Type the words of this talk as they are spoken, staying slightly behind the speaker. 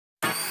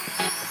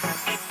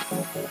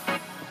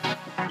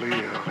And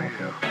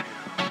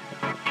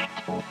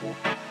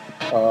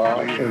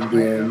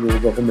then we'll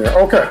go from there.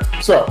 Okay,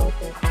 so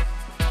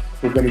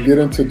we're going to get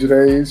into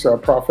today's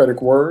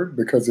prophetic word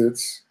because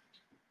it's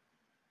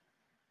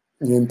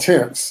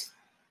intense.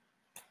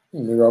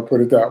 Maybe I'll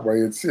put it that way.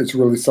 It's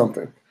really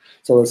something.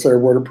 So let's say a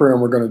word of prayer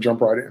and we're going to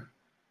jump right in.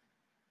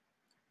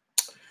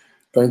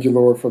 Thank you,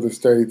 Lord, for this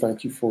day.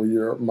 Thank you for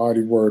your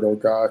mighty word, oh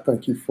God.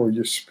 Thank you for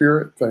your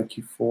spirit. Thank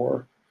you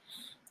for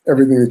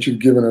everything that you've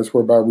given us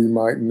whereby we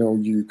might know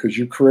you, because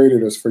you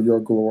created us for your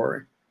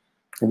glory.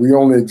 And we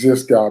only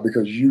exist, God,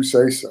 because you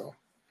say so.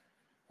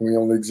 We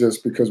only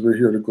exist because we're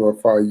here to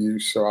glorify you.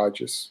 So I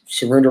just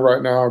surrender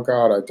right now,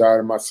 God. I die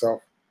to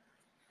myself.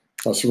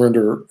 I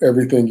surrender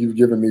everything you've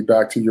given me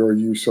back to your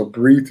use. So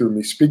breathe through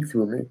me, speak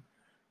through me,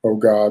 oh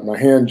God, my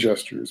hand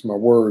gestures, my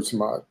words,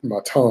 my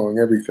tongue,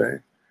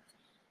 everything.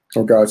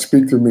 Oh God,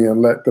 speak through me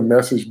and let the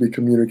message be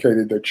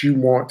communicated that you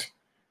want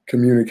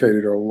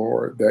communicated, oh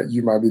Lord, that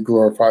you might be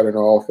glorified in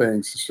all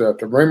things, so that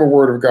the rhema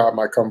word of God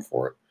might come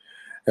forth,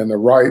 and the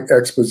right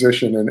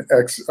exposition and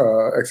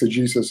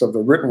exegesis of the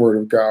written word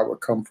of God would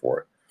come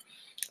forth,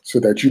 so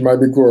that you might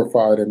be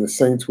glorified and the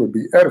saints would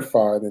be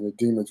edified and the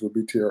demons would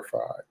be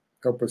terrified.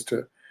 Help us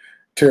to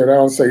tear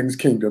down Satan's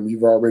kingdom.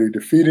 You've already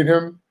defeated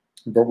him,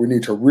 but we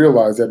need to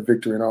realize that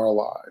victory in our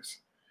lives.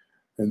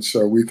 And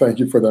so we thank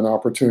you for that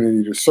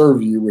opportunity to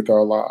serve you with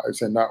our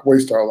lives and not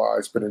waste our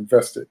lives, but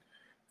invest it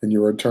in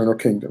your eternal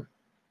kingdom.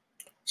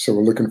 So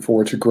we're looking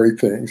forward to great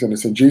things. And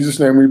it's in Jesus'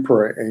 name we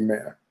pray.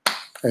 Amen.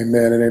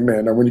 Amen and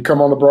amen. Now, when you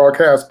come on the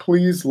broadcast,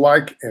 please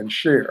like and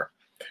share.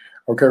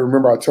 Okay,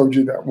 remember I told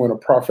you that when a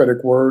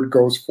prophetic word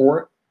goes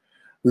forth,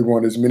 we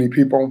want as many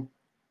people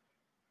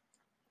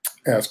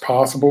as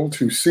possible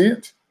to see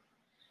it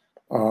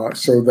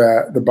so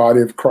that the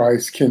body of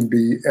Christ can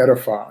be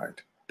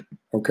edified.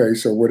 Okay,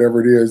 so whatever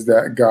it is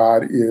that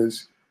God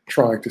is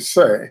trying to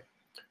say,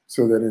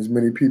 so that as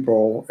many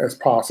people as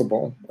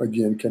possible,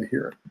 again, can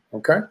hear it.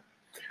 Okay,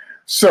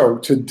 so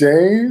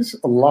today's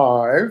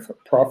live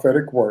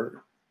prophetic word.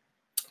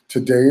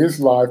 Today's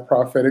live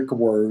prophetic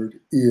word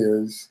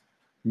is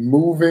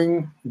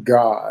moving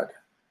God.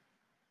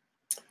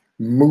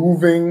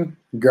 Moving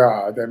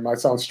God. That might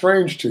sound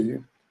strange to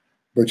you,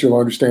 but you'll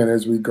understand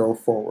as we go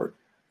forward.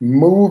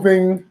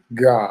 Moving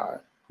God.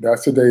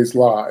 That's today's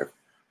live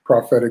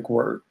prophetic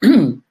word.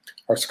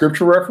 Our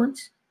scripture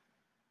reference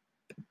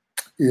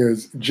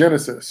is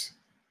Genesis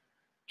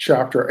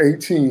chapter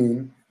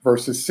 18,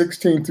 verses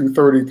 16 through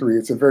 33.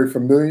 It's a very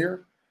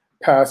familiar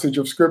passage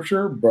of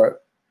scripture,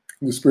 but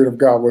the Spirit of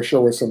God will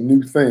show us some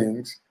new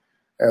things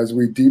as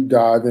we deep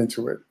dive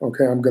into it.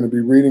 Okay, I'm going to be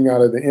reading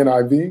out of the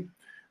NIV,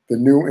 the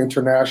New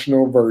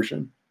International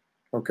Version.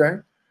 Okay,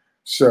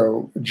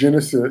 so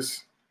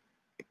Genesis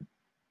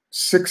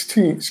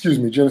 18,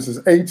 Genesis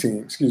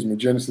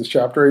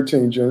chapter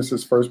 18,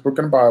 Genesis, first book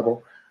in the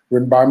Bible,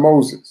 written by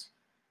Moses.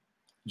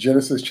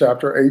 Genesis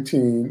chapter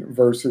 18,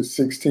 verses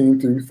 16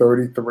 through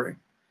 33. Okay,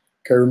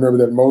 remember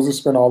that Moses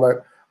spent all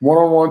that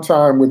one-on-one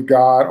time with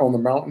God on the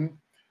mountain,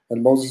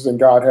 and Moses and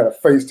God had a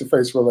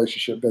face-to-face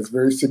relationship. That's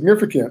very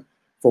significant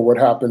for what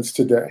happens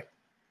today.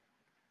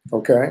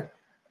 Okay,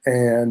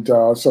 and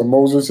so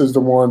Moses is the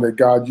one that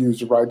God used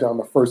to write down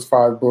the first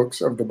 5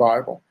 books of the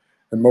Bible.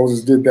 And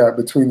Moses did that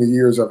between the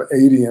years of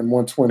 80 and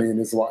 120 in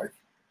his life.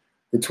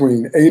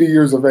 Between 80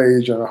 years of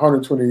age and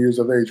 120 years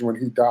of age when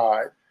he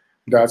died,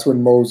 that's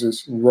when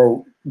Moses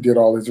did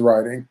all his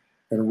writing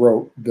and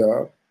wrote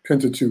the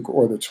Pentateuch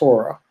or the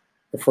Torah,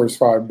 the first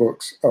 5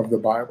 books of the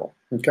Bible.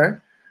 Okay?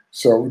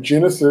 So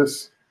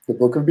Genesis, the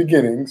book of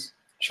beginnings,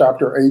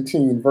 chapter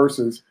 18,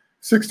 verses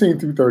 16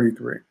 through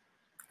 33.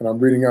 And I'm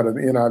reading out of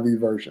the NIV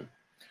version.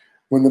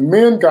 When the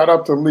men got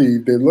up to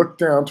leave, they looked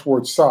down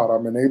towards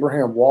Sodom, and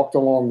Abraham walked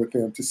along with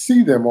them to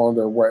see them on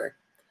their way.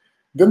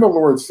 Then the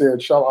Lord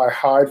said, "Shall I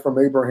hide from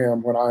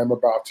Abraham what I am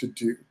about to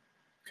do?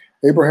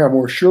 Abraham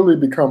will surely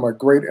become a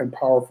great and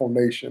powerful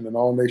nation, and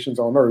all nations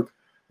on earth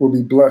will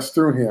be blessed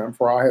through him,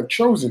 for I have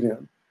chosen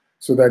him,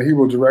 so that he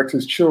will direct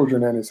his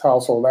children and his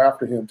household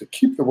after him to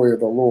keep the way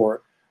of the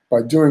Lord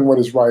by doing what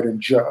is right and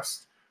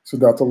just, so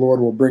that the Lord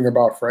will bring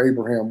about for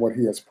Abraham what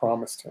he has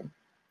promised him."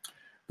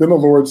 Then the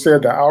Lord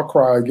said, "The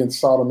outcry against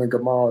Sodom and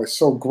Gomorrah is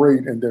so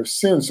great and their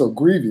sin so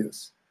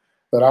grievous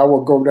that I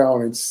will go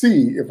down and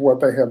see if what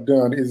they have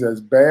done is as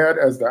bad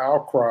as the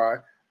outcry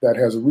that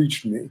has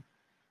reached me.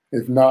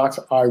 If not,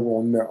 I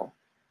will know."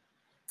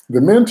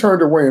 The men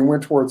turned away and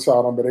went toward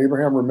Sodom, but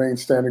Abraham remained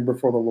standing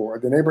before the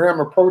Lord. Then Abraham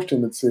approached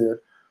him and said,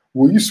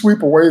 "Will you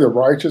sweep away the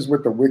righteous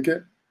with the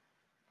wicked?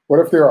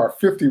 What if there are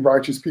 50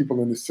 righteous people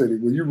in the city?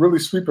 Will you really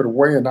sweep it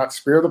away and not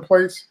spare the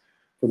place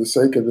for the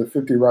sake of the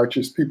 50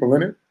 righteous people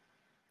in it?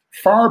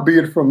 Far be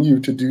it from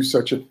you to do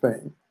such a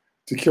thing,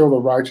 to kill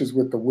the righteous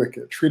with the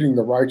wicked, treating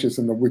the righteous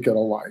and the wicked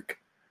alike.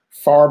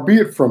 Far be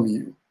it from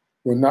you.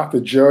 Will not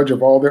the judge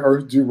of all the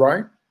earth do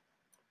right?"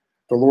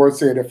 The Lord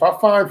said, "If I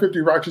find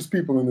 50 righteous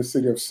people in the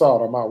city of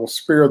Sodom, I will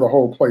spare the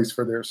whole place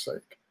for their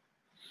sake."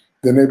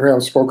 Then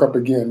Abraham spoke up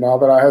again, "Now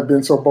that I have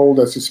been so bold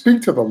as to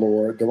speak to the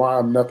Lord, though I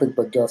am nothing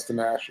but dust and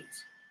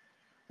ashes.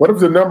 What if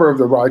the number of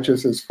the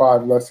righteous is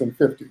 5 less than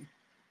 50?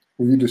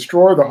 Will you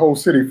destroy the whole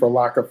city for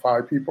lack of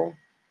 5 people?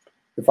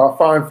 If I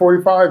find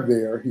 45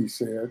 there, he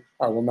said,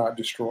 I will not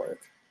destroy it.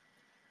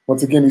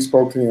 Once again, he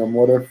spoke to him.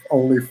 What if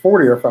only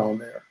 40 are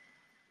found there?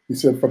 He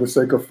said, for the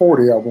sake of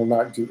 40, I will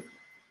not do it.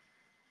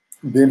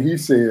 Then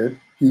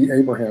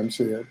Abraham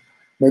said,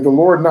 may the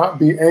Lord not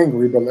be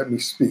angry, but let me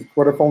speak.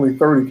 What if only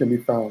 30 can be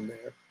found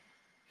there?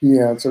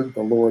 The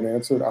Lord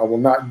answered, I will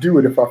not do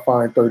it if I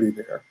find 30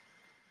 there.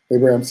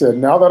 Abraham said,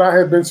 now that I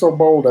have been so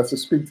bold as to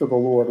speak to the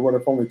Lord, what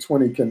if only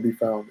 20 can be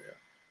found there?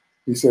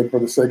 He said, for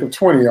the sake of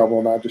 20, I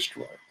will not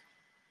destroy it.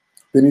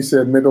 Then he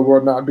said, may the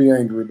Lord not be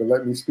angry, but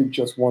let me speak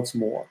just once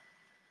more.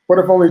 What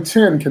if only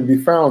 10 can be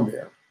found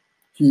there?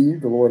 The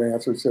Lord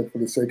answered, said, for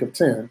the sake of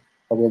 10,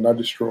 I will not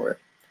destroy it.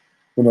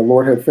 When the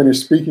Lord had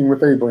finished speaking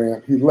with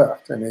Abraham, he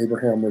left, and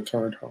Abraham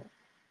returned home.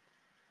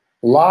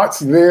 Lots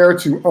there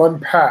to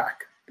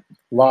unpack,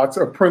 lots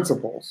of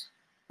principles,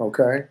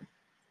 okay?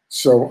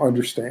 So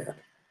understand.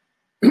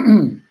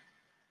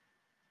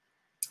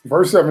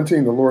 Verse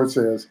 17, the Lord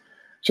says,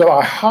 shall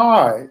I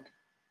hide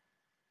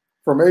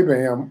from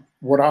Abraham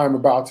what I am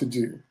about to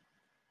do?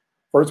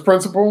 First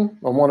principle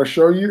I want to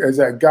show you is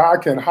that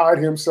God can hide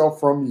himself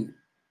from you.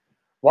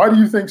 Why do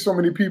you think so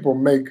many people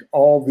make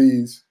all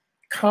these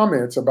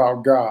comments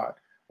about God?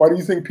 Why do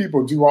you think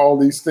people do all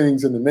these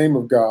things in the name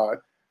of God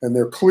and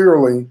they're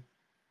clearly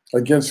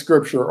against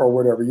scripture or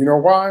whatever? You know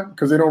why?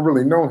 Because they don't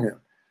really know him.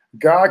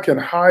 God can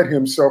hide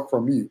himself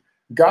from you.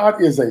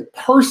 God is a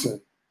person.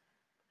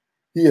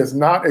 He is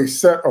not a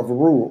set of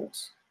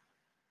rules.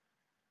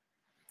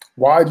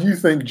 Why do you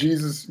think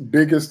Jesus'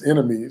 biggest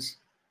enemies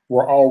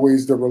were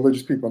always the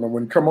religious people? Now,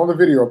 when you come on the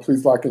video,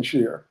 please like and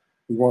share.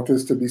 We want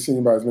this to be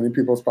seen by as many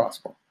people as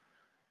possible.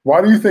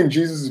 Why do you think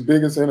Jesus'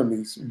 biggest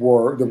enemies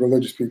were the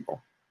religious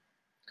people?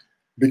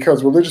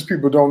 Because religious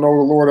people don't know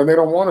the Lord and they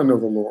don't want to know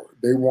the Lord.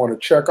 They want to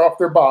check off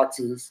their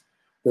boxes.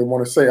 They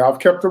want to say, I've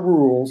kept the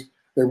rules.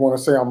 They want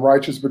to say, I'm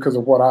righteous because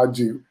of what I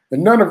do.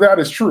 And none of that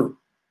is true.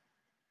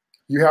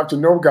 You have to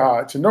know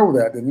God to know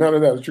that, and none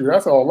of that is true.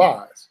 That's all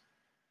lies.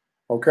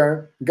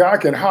 Okay?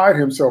 God can hide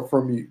himself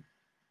from you.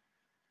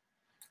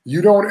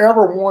 You don't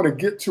ever want to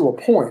get to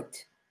a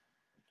point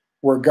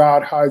where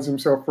God hides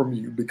himself from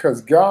you,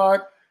 because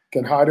God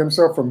can hide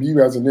himself from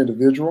you as an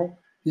individual.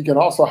 He can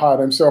also hide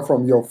himself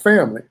from your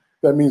family.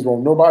 That means, well,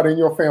 nobody in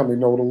your family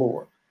know the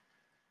Lord.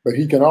 But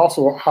he can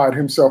also hide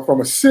himself from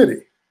a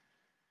city.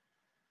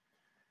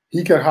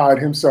 He can hide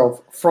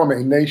himself from a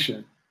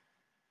nation.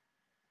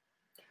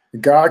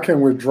 God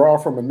can withdraw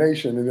from a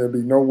nation and there'll be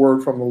no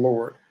word from the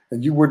Lord,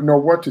 and you wouldn't know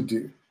what to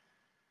do.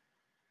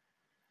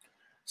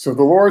 So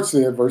the Lord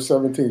said, verse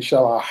 17,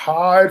 shall I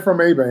hide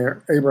from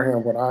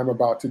Abraham what I'm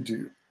about to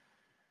do?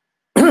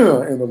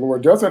 And the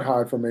Lord doesn't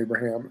hide from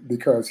Abraham,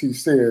 because he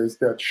says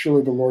that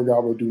surely the Lord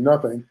God will do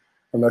nothing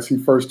unless he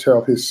first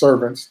tell his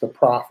servants, the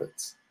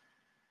prophets.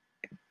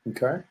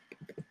 Okay?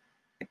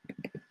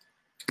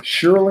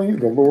 Surely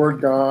the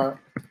Lord God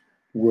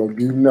will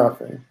do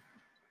nothing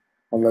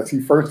unless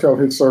he first tell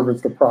his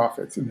servants, the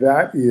prophets.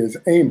 That is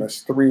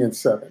Amos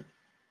 3:7.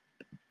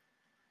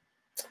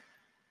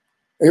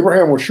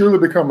 Abraham will surely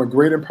become a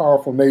great and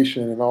powerful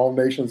nation, and all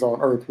nations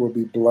on earth will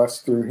be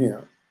blessed through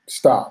him.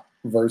 Stop.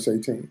 Verse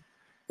 18.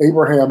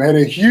 Abraham had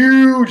a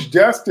huge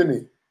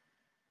destiny.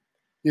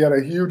 He had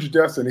a huge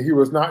destiny. He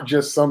was not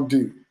just some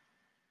dude.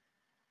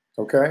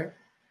 Okay?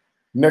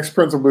 Next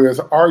principle is,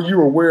 are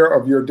you aware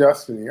of your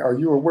destiny? Are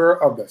you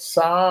aware of the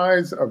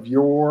size of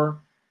your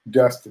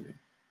destiny?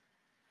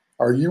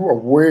 Are you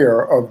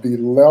aware of the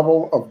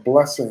level of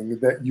blessing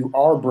that you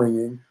are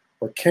bringing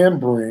or can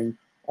bring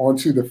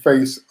onto the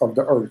face of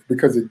the earth?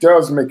 Because it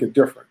does make a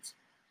difference.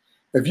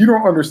 If you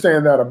don't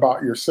understand that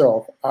about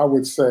yourself, I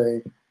would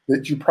say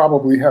that you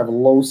probably have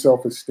low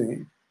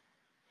self-esteem.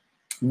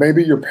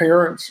 Maybe your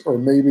parents or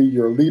maybe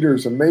your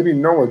leaders or maybe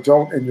no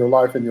adult in your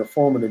life in your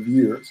formative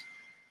years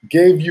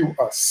gave you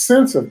a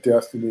sense of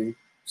destiny.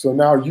 So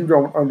now you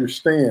don't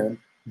understand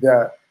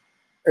that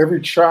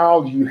every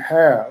child you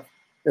have,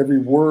 every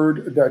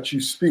word that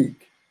you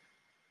speak,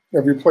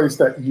 every place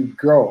that you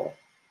go,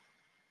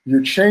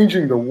 you're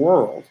changing the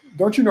world.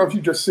 Don't you know if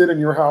you just sit in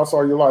your house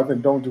all your life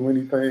and don't do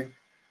anything,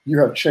 you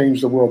have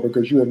changed the world,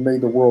 because you have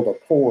made the world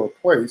a poorer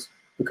place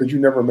because you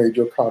never made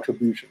your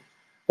contribution.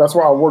 That's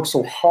why I work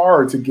so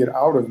hard to get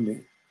out of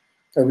me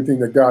everything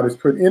that God has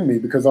put in me,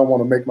 because I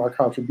want to make my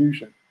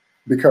contribution,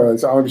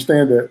 because I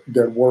understand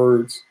that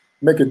words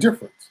make a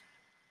difference.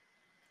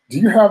 Do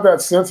you have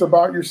that sense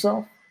about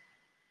yourself?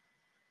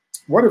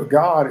 What if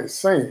God is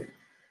saying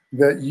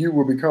that you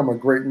will become a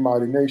great and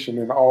mighty nation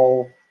and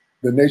all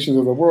the nations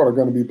of the world are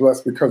going to be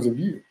blessed because of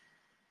you?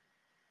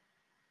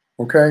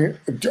 Okay?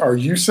 Are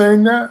you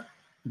saying that?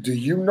 Do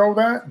you know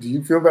that? Do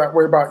you feel that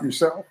way about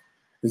yourself?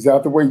 Is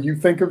that the way you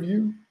think of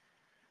you?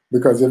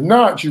 Because if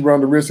not, you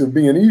run the risk of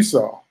being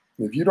Esau.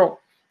 If you don't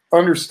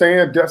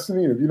understand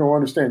destiny, and if you don't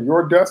understand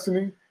your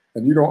destiny,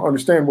 and you don't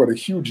understand what a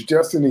huge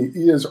destiny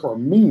is or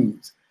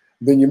means,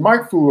 then you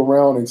might fool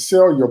around and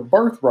sell your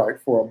birthright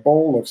for a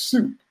bowl of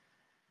soup,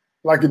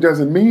 like it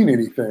doesn't mean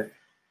anything.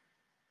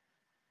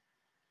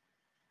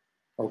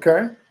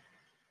 Okay?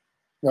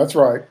 That's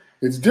right.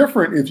 It's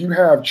different if you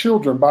have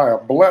children by a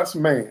blessed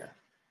man.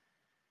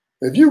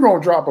 If you're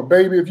going to drop a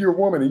baby, if you're a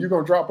woman and you're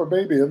going to drop a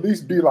baby, at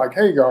least be like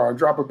Hagar and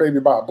drop a baby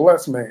by a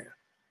blessed man.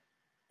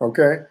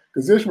 Okay?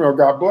 Because Ishmael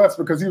got blessed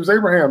because he was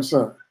Abraham's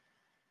son.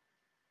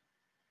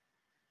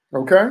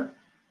 Okay?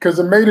 Because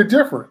it made a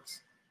difference.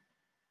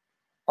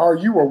 Are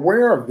you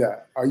aware of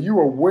that? Are you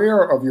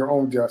aware of your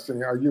own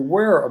destiny? Are you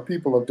aware of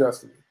people of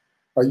destiny?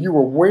 Are you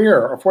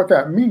aware of what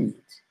that means?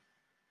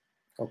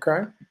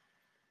 Okay?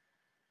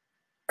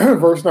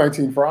 Verse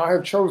 19, for I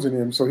have chosen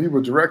him so he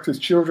will direct his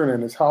children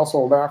and his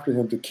household after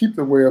him to keep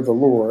the way of the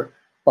Lord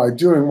by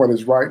doing what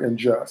is right and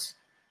just,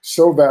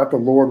 so that the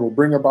Lord will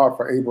bring about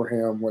for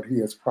Abraham what he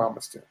has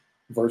promised him.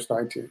 Verse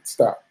 19,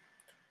 stop.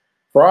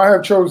 For I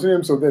have chosen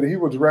him so that he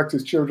will direct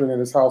his children and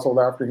his household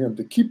after him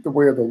to keep the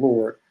way of the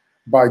Lord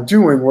by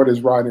doing what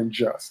is right and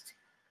just,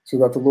 so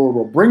that the Lord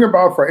will bring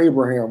about for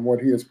Abraham what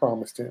he has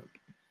promised him.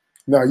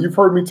 Now, you've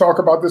heard me talk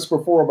about this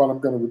before, but I'm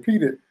going to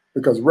repeat it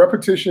because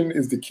repetition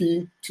is the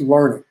key to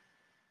learning.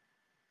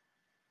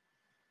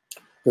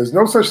 There's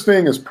no such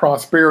thing as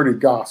prosperity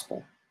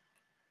gospel.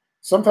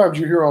 Sometimes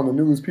you hear on the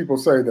news people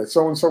say that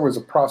so-and-so is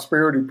a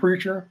prosperity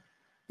preacher.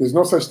 There's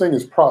no such thing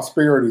as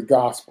prosperity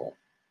gospel.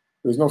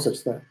 There's no such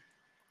thing.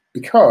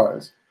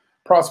 Because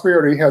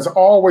prosperity has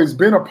always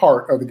been a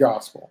part of the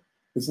gospel.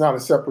 It's not a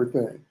separate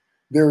thing.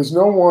 There is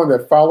no one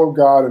that followed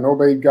God and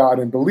obeyed God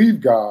and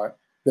believed God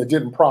that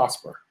didn't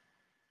prosper.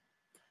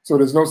 So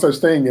there's no such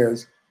thing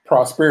as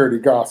prosperity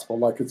gospel,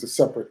 like it's a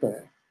separate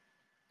thing.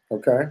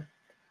 Okay?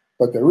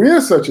 But there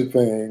is such a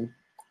thing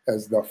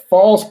as the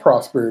false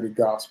prosperity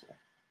gospel.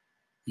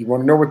 You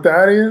want to know what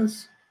that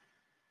is?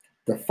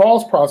 The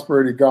false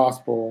prosperity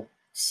gospel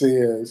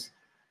says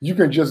you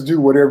can just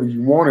do whatever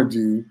you want to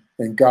do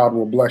and God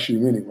will bless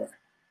you anyway.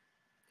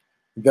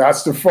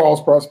 That's the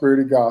false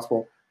prosperity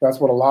gospel. That's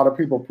what a lot of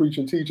people preach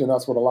and teach, and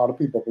that's what a lot of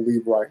people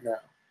believe right now.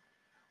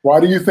 Why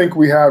do you think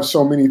we have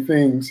so many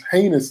things,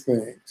 heinous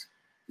things,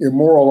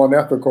 immoral,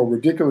 unethical,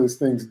 ridiculous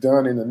things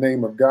done in the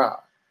name of God,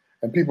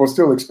 and people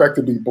still expect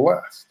to be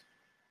blessed?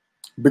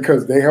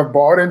 Because they have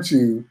bought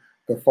into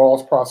the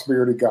false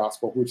prosperity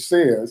gospel, which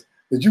says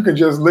that you can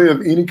just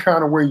live any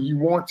kind of way you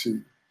want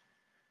to,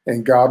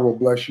 and God will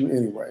bless you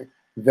anyway.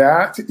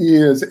 That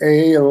is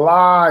a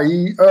lie.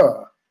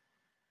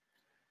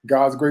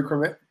 God's great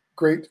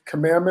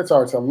commandments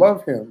are to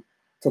love him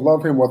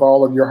with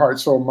all of your heart,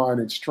 soul, mind,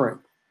 and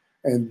strength,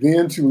 and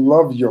then to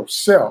love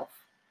yourself,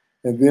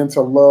 and then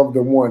to love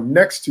the one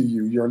next to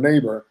you, your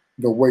neighbor,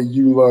 the way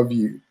you love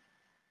you.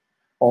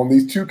 On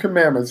these two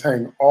commandments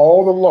hang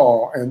all the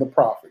law and the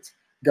prophets.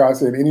 God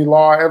said, any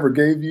law I ever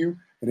gave you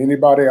and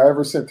anybody I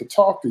ever sent to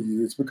talk to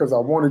you, it's because I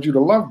wanted you to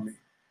love me.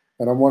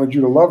 And I wanted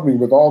you to love me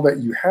with all that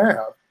you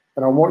have.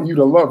 And I want you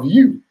to love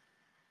you.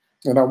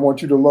 And I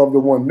want you to love the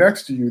one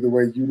next to you the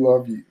way you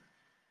love you.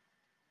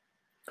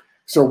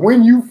 So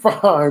when you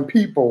find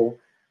people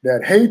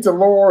that hate the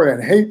Lord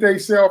and hate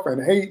themselves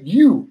and hate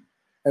you,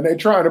 and they're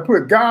trying to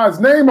put God's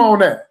name on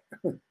that,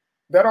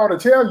 that ought to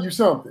tell you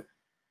something.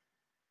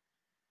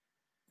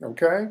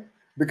 Okay?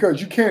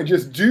 Because you can't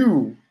just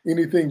do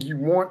anything you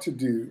want to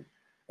do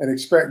and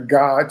expect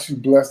God to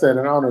bless that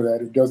and honor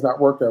that. It does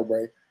not work that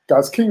way.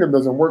 God's kingdom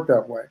doesn't work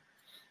that way.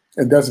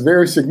 And that's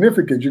very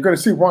significant. You're going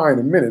to see why in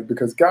a minute,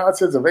 because God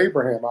says of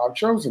Abraham, I've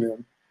chosen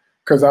him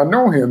because I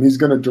know him. He's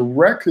going to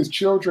direct his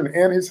children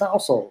and his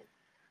household,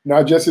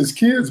 not just his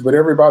kids, but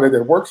everybody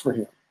that works for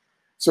him.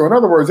 So in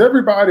other words,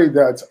 everybody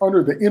that's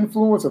under the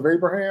influence of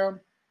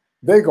Abraham,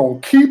 they're going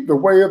to keep the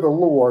way of the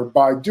Lord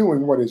by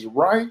doing what is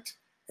right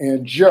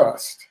and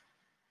just.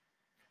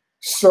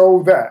 So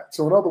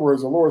in other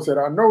words, the Lord said,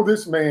 I know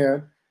this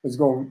man is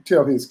going to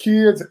tell his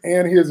kids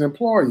and his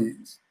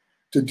employees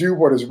to do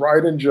what is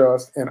right and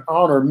just and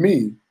honor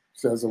me,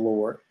 says the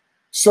Lord,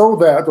 so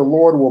that the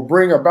Lord will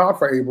bring about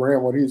for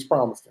Abraham what he has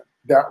promised him.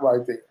 That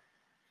right there.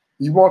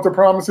 You want the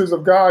promises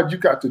of God, you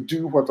got to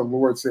do what the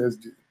Lord says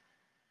do.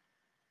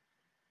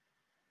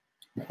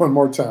 One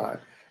more time.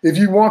 If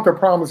you want the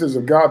promises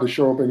of God to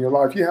show up in your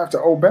life, you have to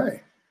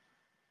obey.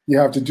 You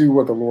have to do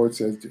what the Lord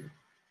says do.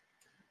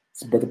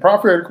 But the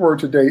prophetic word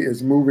today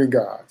is moving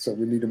God. So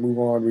we need to move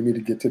on. We need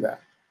to get to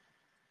that.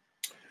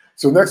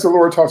 So next, the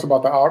Lord talks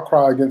about the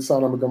outcry against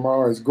Sodom and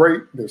Gomorrah is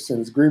great. Their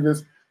sin is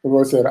grievous. The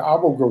Lord said, I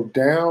will go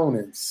down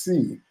and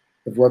see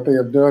if what they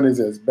have done is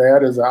as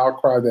bad as the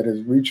outcry that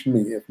has reached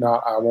me. If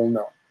not, I won't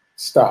know.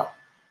 Stop.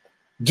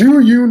 Do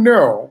you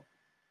know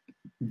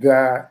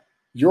that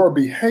your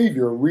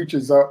behavior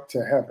reaches up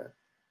to heaven?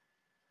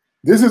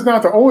 This is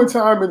not the only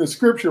time in the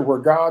scripture where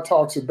God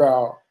talks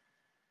about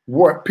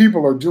what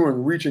people are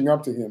doing reaching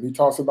up to him. He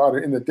talks about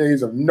it in the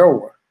days of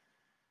Noah,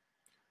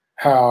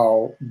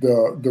 how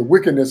the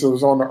wickedness that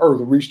was on the earth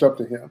reached up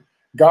to him.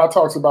 God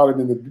talks about it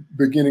in the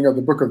beginning of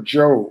the book of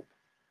Job,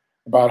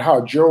 about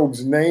how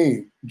Job's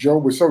name,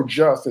 Job was so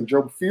just and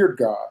Job feared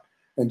God,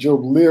 and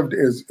Job lived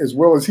as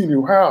well as he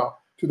knew how,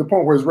 to the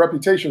point where his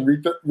reputation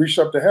reached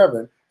up to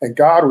heaven, and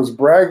God was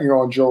bragging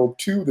on Job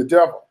to the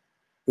devil.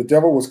 The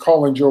devil was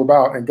calling Job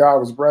out, and God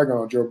was bragging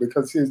on Job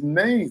because his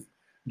name,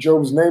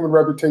 Job's name and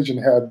reputation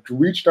had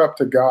reached up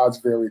to God's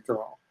very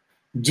throne.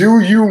 Do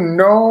you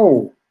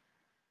know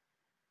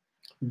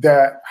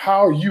that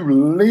how you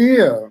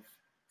live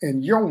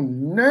and your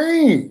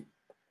name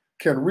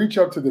can reach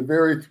up to the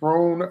very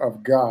throne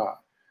of God?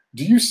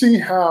 Do you see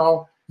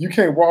how you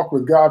can't walk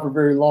with God for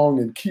very long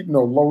and keep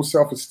no low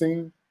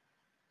self-esteem?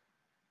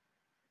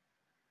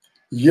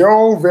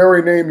 Your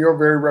very name, your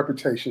very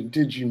reputation.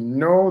 Did you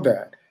know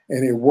that?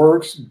 And it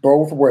works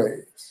both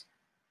ways.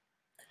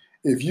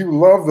 If you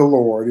love the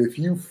Lord, if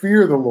you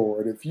fear the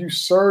Lord, if you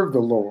serve the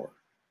Lord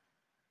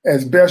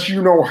as best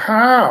you know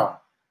how,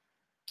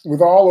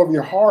 with all of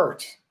your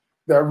heart,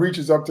 that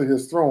reaches up to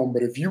his throne.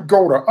 But if you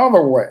go the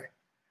other way,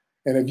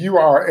 and if you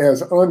are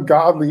as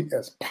ungodly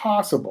as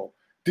possible,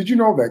 did you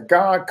know that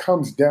God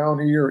comes down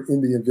here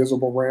in the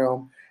invisible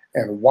realm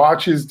and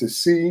watches to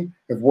see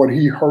if what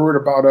he heard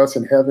about us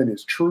in heaven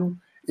is true?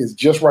 It's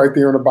just right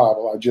there in the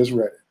Bible. I just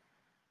read it.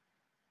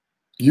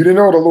 You didn't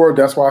know the Lord.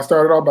 That's why I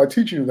started off by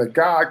teaching you that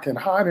God can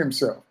hide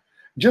himself.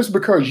 Just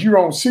because you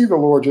don't see the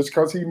Lord, just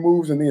because he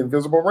moves in the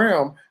invisible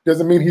realm,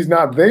 doesn't mean he's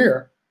not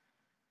there.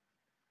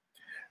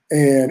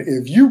 And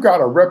if you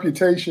got a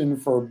reputation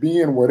for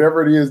being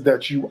whatever it is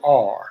that you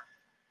are,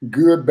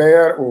 good,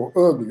 bad, or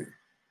ugly,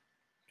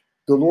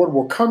 the Lord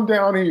will come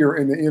down here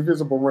in the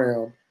invisible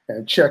realm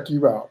and check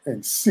you out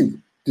and see.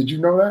 Did you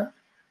know that?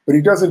 But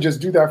he doesn't just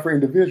do that for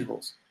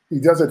individuals. He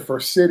does it for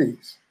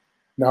cities.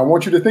 Now, I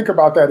want you to think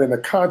about that in the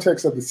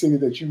context of the city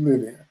that you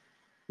live in.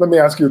 Let me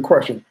ask you a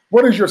question.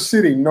 What is your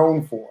city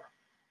known for?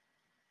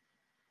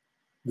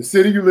 The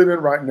city you live in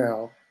right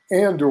now,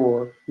 and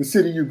or the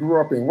city you grew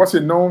up in, what's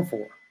it known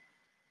for?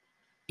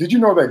 Did you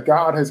know that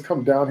God has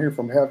come down here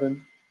from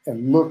heaven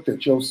and looked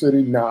at your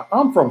city? Now,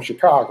 I'm from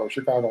Chicago,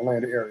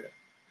 Chicagoland area.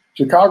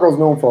 Chicago's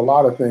known for a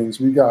lot of things.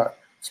 We got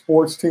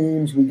sports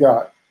teams. We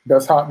got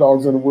best hot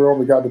dogs in the world.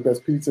 We got the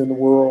best pizza in the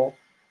world.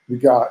 We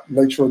got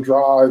Lakeshore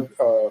Drive,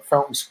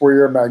 Fountain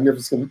Square,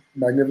 Magnificent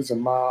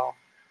Mile.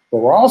 But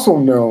we're also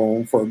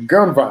known for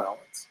gun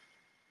violence,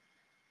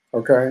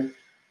 okay?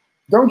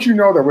 Don't you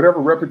know that whatever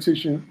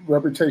reputation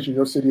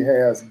your city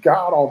has,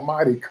 God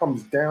Almighty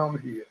comes down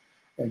here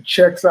and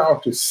checks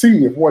out to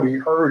see if what he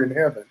heard in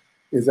heaven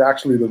is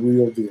actually the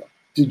real deal?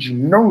 Did you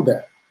know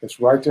that? It's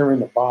right there in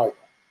the Bible.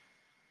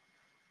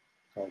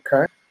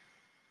 Okay,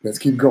 let's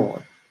keep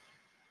going.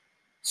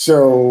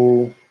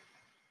 So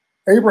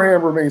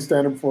Abraham remained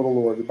standing before the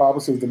Lord. The Bible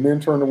says the men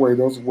turned away.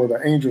 Those were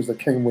the angels that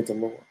came with the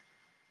Lord.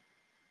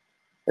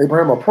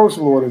 Abraham approached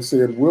the Lord and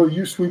said, will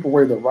you sweep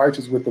away the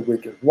righteous with the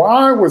wicked?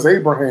 Why was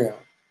Abraham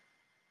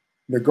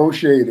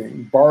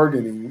negotiating,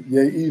 bargaining,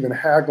 yea, even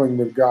haggling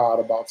with God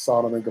about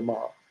Sodom and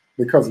Gomorrah?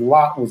 Because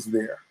Lot was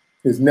there,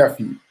 his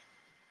nephew.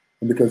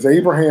 And because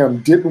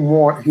Abraham didn't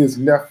want his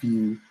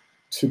nephew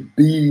to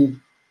be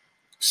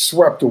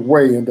swept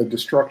away in the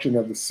destruction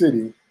of the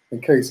city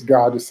in case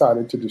God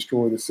decided to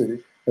destroy the city.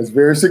 That's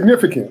very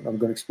significant. I'm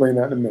going to explain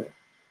that in a minute.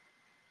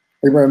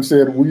 Abraham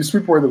said, will you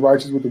sweep away the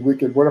righteous with the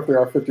wicked? What if there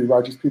are 50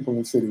 righteous people in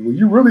the city? Will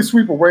you really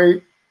sweep it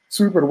away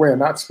and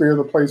not spare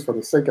the place for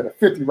the sake of the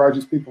 50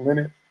 righteous people in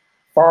it?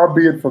 Far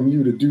be it from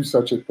you to do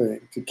such a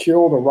thing, to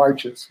kill the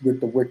righteous with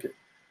the wicked,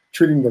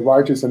 treating the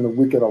righteous and the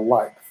wicked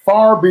alike.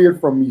 Far be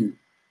it from you.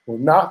 Will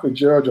not the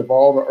judge of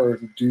all the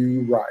earth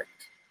do right?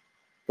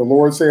 The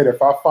Lord said, if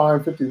I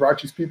find 50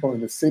 righteous people in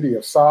the city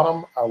of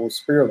Sodom, I will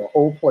spare the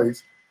whole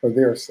place for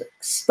their sake.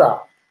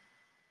 Stop.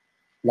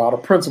 A lot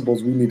of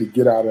principles we need to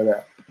get out of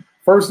that.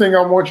 First thing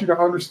I want you to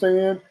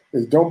understand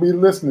is don't be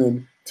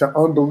listening to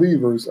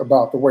unbelievers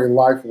about the way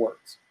life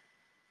works.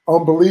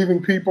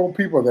 Unbelieving people,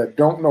 people that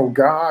don't know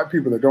God,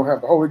 people that don't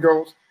have the Holy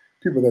Ghost,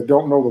 people that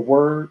don't know the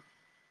word,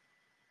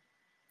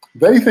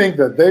 they think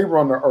that they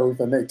run the earth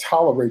and they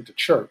tolerate the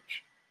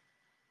church.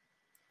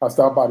 I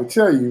stopped by to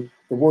tell you,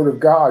 the word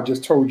of God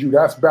just told you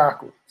that's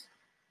backwards.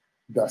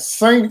 The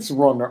saints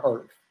run the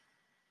earth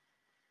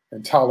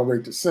and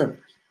tolerate the sinners.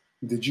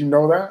 Did you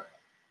know that?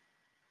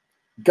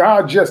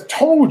 God just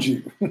told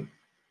you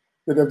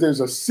that if there's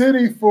a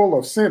city full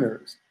of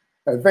sinners,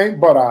 that ain't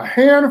but a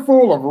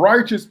handful of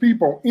righteous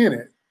people in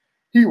it,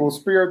 he will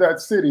spare that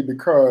city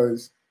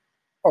because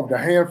of the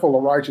handful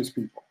of righteous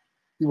people.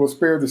 He will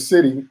spare the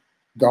city,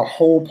 the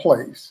whole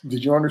place.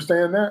 Did you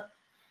understand that?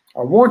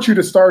 I want you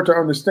to start to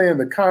understand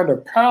the kind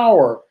of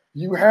power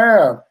you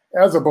have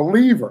as a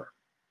believer.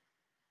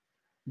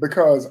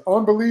 Because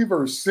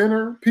unbelievers,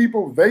 sinner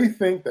people, they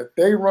think that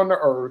they run the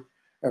earth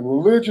and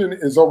religion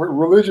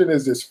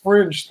is this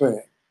fringe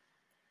thing.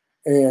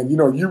 And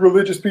you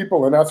religious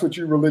people, and that's what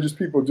you religious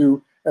people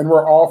do. And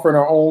we're off in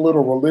our own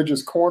little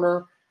religious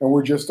corner, and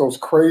we're just those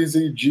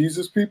crazy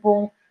Jesus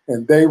people,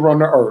 and they run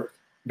the earth.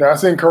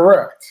 That's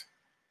incorrect.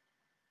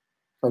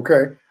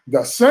 Okay?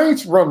 The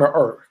saints run the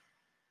earth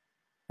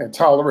and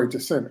tolerate the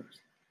sinners.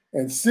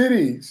 And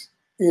cities,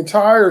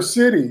 entire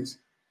cities,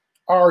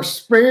 are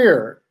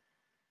spared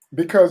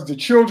because the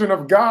children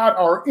of God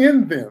are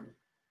in them.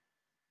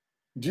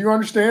 Do you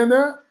understand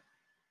that?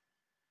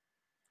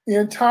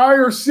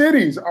 Entire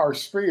cities are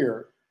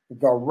spared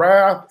the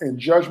wrath and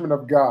judgment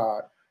of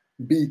God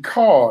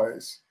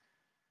because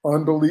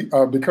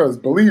because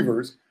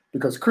believers,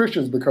 because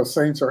Christians, because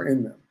saints are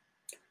in them.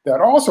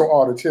 That also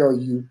ought to tell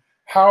you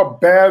how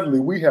badly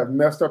we have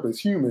messed up as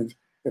humans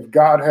if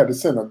God had to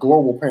send a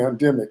global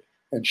pandemic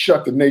and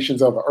shut the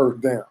nations of the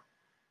earth down.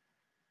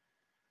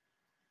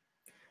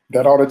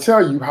 That ought to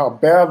tell you how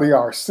badly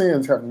our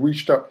sins have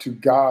reached up to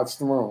God's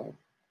throne.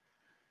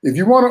 If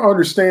you want to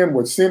understand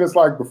what sin is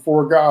like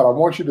before God, I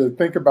want you to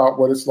think about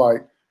what it's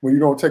like when you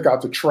don't take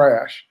out the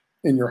trash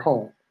in your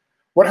home.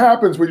 What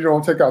happens when you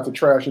don't take out the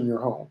trash in your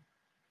home?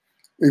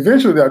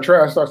 Eventually that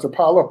trash starts to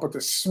pile up, but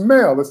the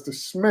smell, it's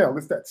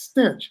that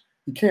stench.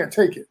 You can't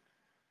take it.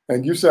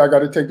 And you say, I got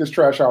to take this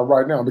trash out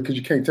right now because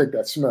you can't take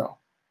that smell.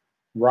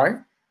 Right?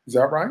 Is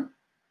that right?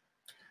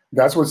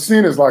 That's what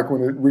sin is like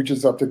when it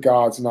reaches up to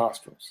God's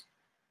nostrils.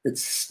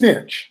 It's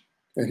stench,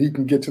 and he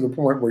can get to the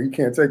point where he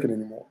can't take it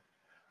anymore.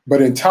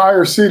 But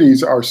entire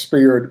cities are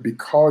spared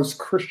because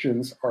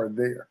Christians are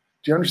there.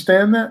 Do you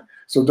understand that?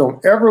 So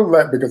don't ever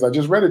let, because I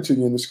just read it to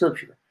you in the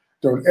scripture,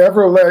 don't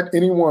ever let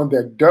anyone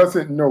that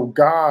doesn't know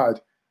God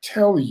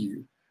tell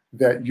you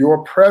that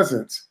your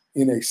presence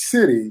in a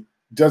city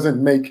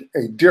doesn't make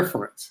a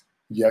difference.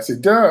 Yes,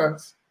 it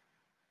does.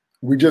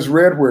 We just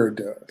read where it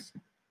does.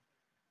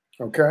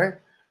 Okay?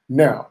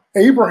 Now,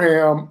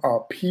 Abraham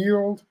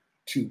appealed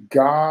to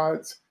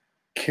God's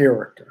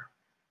character.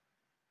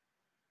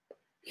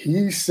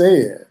 He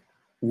said,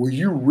 will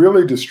you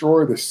really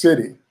destroy the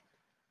city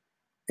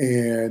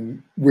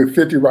and with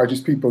 50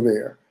 righteous people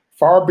there?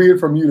 Far be it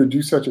from you to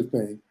do such a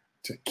thing,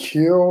 to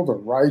kill the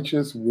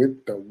righteous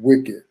with the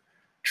wicked,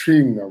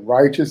 treating the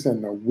righteous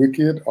and the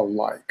wicked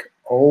alike.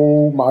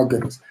 Oh my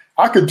goodness.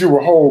 I could do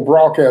a whole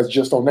broadcast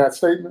just on that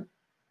statement.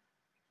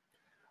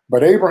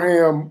 But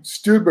Abraham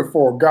stood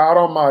before God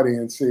Almighty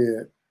and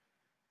said,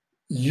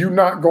 you're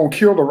not going to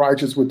kill the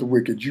righteous with the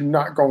wicked. You're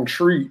not going to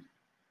treat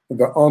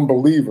the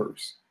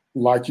unbelievers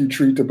like you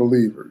treat the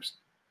believers.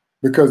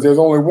 Because there's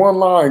only one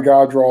line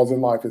God draws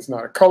in life. It's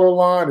not a color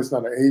line. It's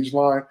not an age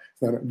line.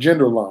 It's not a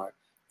gender line.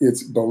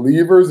 It's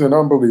believers and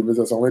unbelievers.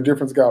 That's the only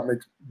difference God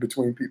makes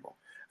between people.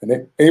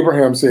 And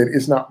Abraham said,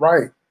 it's not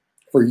right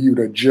for you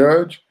to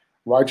judge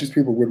righteous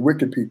people with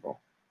wicked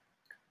people.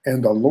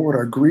 And the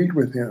Lord agreed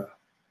with him.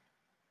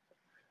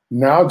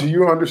 Now, do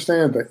you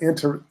understand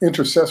the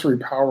intercessory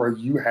power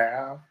you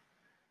have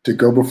to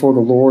go before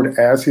the Lord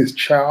as his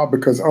child?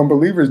 Because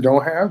unbelievers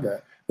don't have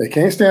that. They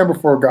can't stand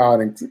before God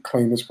and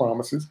claim his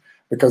promises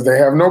because they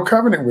have no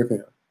covenant with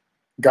him.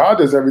 God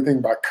does everything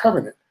by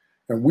covenant.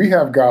 And we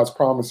have God's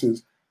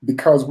promises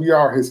because we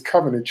are his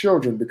covenant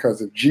children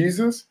because of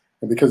Jesus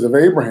and because of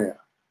Abraham.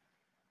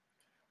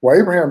 Well,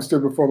 Abraham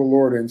stood before the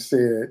Lord and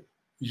said,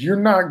 you're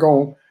not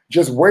going to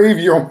just wave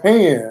your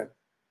hand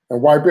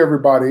and wipe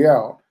everybody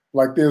out.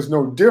 Like there's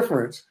no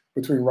difference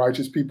between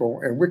righteous people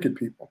and wicked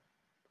people.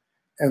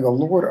 And the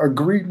Lord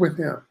agreed with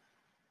him.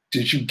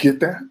 Did you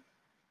get that?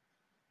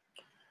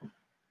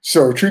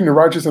 So treating the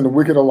righteous and the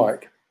wicked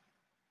alike.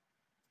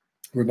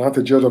 But not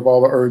the judge of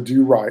all the earth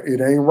do right. It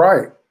ain't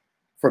right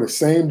for the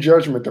same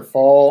judgment to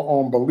fall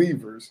on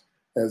believers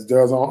as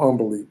does on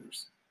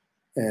unbelievers.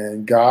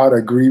 And God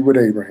agreed with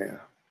Abraham.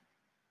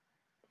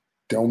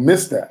 Don't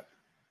miss that.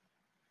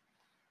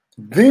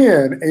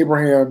 Then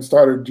Abraham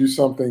started to do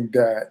something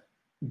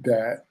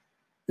that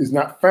is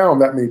not found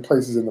that many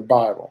places in the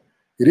Bible.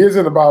 It is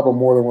in the Bible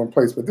more than one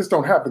place, but this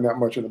don't happen that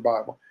much in the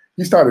Bible.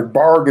 He started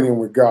bargaining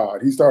with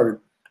God. He started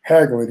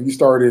haggling. He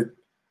started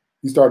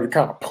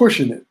kind of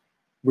pushing it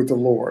with the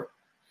Lord.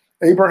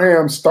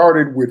 Abraham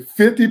started with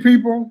 50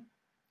 people,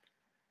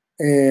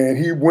 and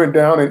he went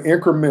down in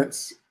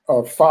increments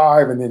of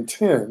 5 and then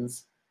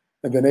 10s,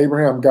 and then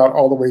Abraham got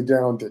all the way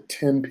down to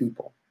 10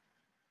 people.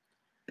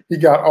 He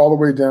got all the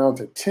way down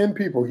to 10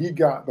 people. He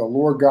got the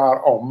Lord God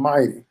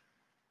Almighty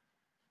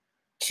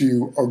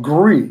to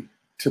agree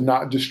to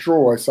not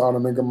destroy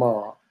Sodom and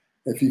Gomorrah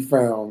if he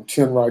found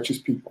 10 righteous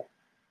people.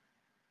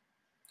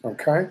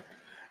 Okay?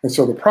 And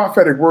so the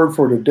prophetic word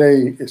for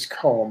today is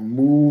called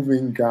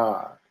moving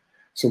God.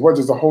 So what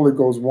does the Holy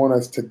Ghost want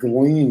us to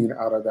glean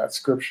out of that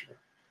scripture?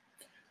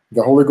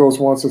 The Holy Ghost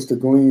wants us to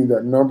glean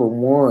that, number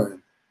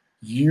one,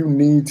 you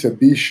need to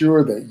be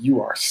sure that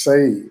you are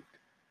saved.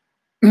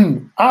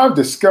 I've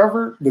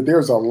discovered that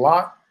there's a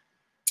lot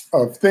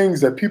of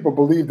things that people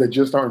believe that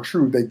just aren't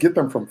true. They get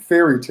them from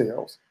fairy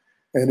tales.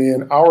 And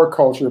in our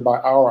culture, by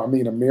our, I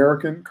mean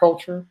American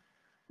culture,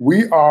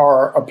 we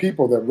are a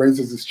people that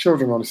raises its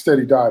children on a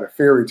steady diet of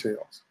fairy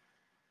tales.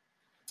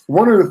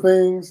 One of the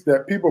things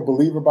that people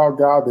believe about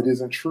God that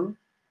isn't true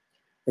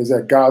is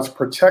that God's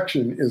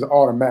protection is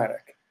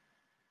automatic.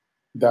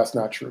 That's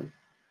not true.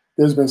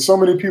 There's been so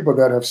many people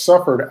that have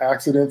suffered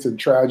accidents and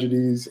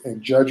tragedies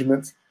and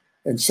judgments,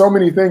 and so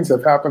many things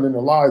have happened in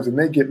their lives, and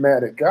they get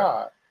mad at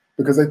God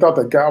because they thought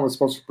that God was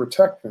supposed to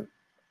protect them.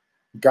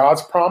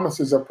 God's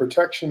promises of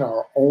protection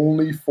are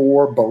only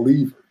for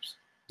believers.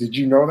 Did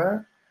you know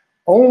that?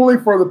 Only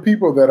for the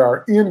people that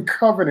are in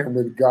covenant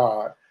with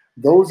God.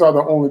 Those are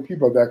the only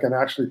people that can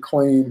actually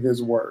claim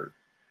his word.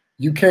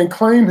 You can't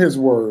claim his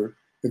word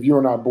if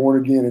you're not born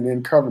again and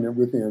in covenant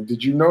with him.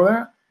 Did you know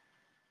that?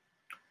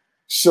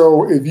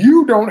 So if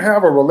you don't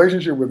have a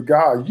relationship with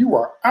God, you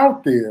are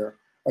out there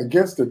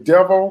against the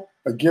devil,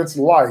 against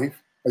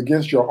life,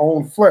 against your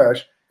own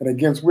flesh, and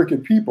against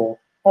wicked people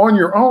on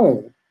your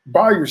own,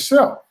 by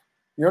yourself.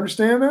 You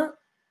understand that?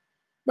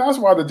 That's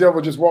why the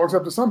devil just walks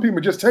up to some people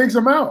and just takes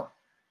them out,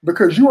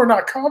 because you are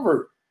not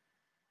covered.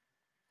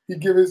 He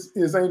gives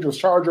his angels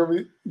charge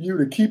over you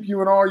to keep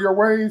you in all your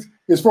ways.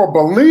 It's for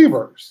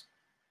believers,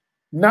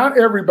 not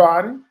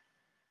everybody.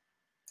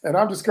 And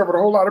I've discovered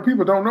a whole lot of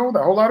people don't know that.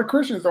 A whole lot of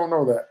Christians don't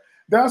know that.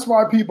 That's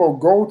why people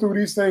go through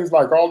these things,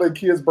 like all their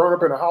kids burn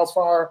up in a house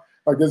fire,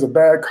 like there's a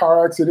bad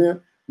car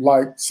accident,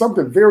 like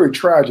something very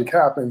tragic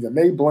happens and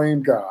they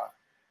blame God.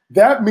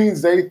 That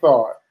means they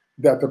thought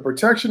that the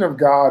protection of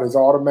God is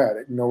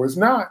automatic. No, it's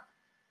not.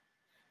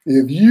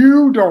 If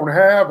you don't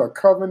have a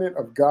covenant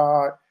of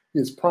God,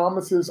 his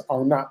promises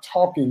are not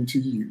talking to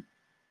you.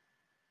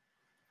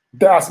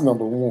 That's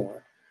number one.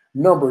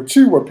 Number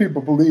two, what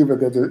people believe is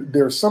that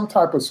there's some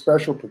type of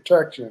special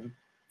protection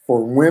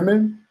for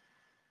women,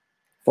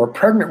 for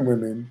pregnant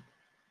women,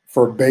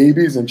 for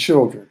babies and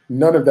children.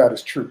 None of that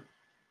is true.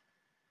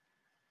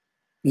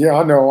 Yeah,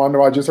 I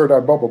know. I just heard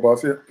that bubble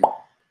bust.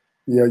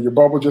 Yeah, your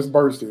bubble just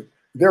bursted.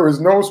 There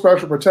is no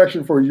special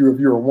protection for you if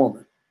you're a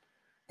woman.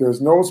 There's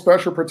no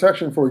special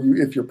protection for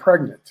you if you're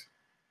pregnant.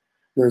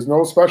 There's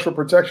no special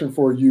protection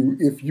for you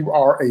if you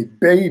are a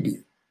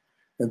baby.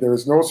 And there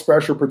is no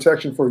special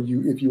protection for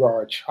you if you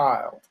are a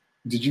child.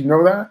 Did you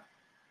know that?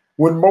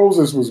 When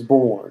Moses was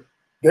born,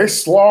 they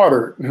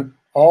slaughtered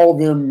all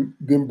them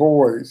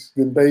boys,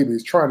 them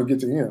babies, trying to get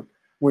to him.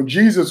 When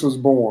Jesus was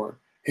born,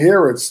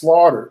 Herod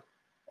slaughtered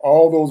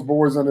all those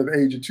boys under the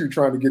age of 2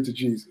 trying to get to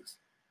Jesus.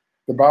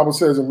 The Bible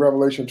says in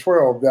Revelation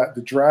 12 that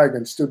the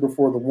dragon stood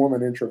before the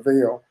woman in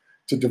travail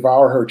to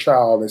devour her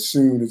child as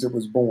soon as it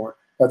was born.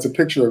 That's a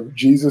picture of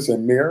Jesus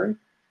and Mary.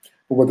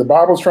 But what the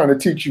Bible's trying to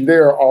teach you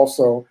there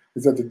also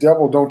is that the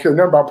devil don't care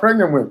nothing about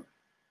pregnant women.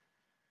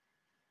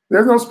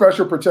 There's no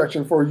special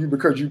protection for you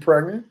because you're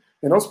pregnant,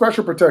 and no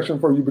special protection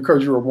for you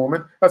because you're a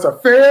woman. That's a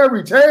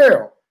fairy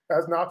tale.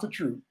 That's not the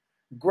truth.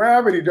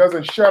 Gravity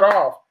doesn't shut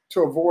off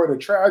to avoid a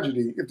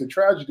tragedy if the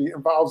tragedy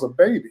involves a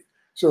baby.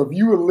 So if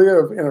you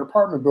live in an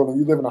apartment building,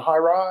 you live in a high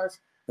rise,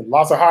 and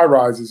lots of high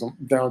rises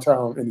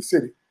downtown in the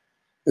city.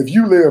 If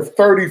you live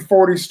 30,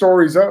 40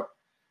 stories up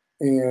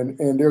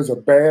and there's a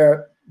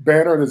bad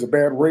banner, there's a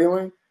bad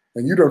railing,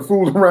 and you done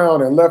fooled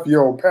around and left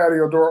your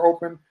patio door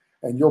open,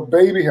 and your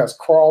baby has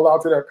crawled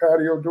out to that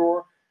patio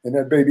door, and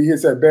that baby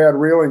hits that bad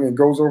railing and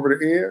goes over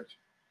the edge,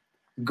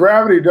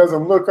 gravity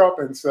doesn't look up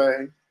and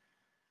say,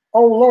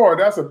 oh Lord,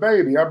 that's a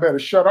baby, I better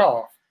shut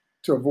off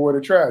to avoid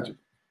a tragedy.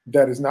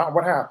 That is not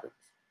what happens.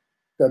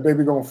 That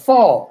baby gonna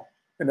fall,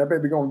 and that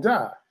baby gonna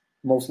die,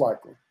 most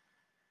likely.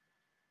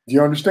 Do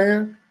you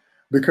understand?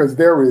 Because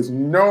there is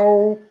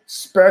no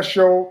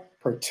special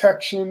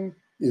protection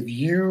if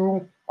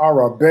you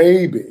are a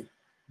baby.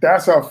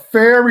 That's a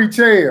fairy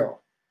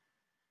tale.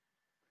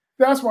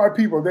 That's why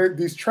people,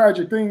 these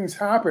tragic things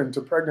happen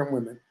to pregnant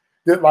women.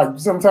 That, like,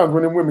 sometimes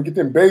when the women get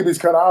them babies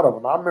cut out of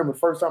them. I remember the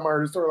first time I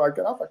heard a story like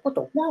that, I was like, what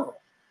the world?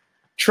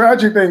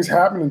 Tragic things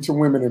happening to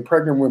women and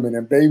pregnant women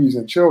and babies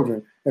and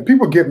children. And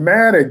people get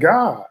mad at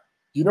God.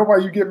 You know why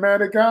you get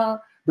mad at God?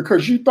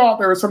 Because you thought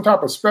there was some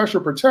type of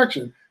special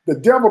protection. The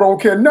devil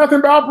don't care nothing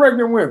about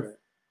pregnant women.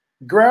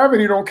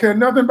 Gravity don't care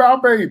nothing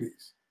about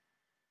babies.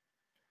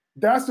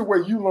 That's the way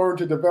you learn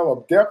to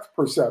develop depth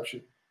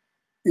perception,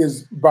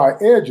 is by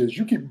edges.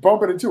 You keep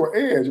bumping into an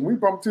edge, and we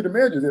bump to them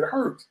edges, it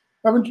hurts.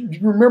 I mean, you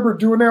remember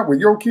doing that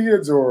with your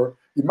kids, or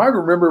you might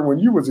remember when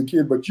you was a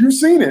kid, but you've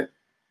seen it.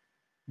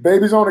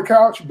 Babies on the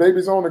couch,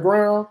 babies on the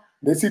ground,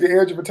 they see the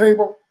edge of a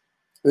table,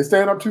 they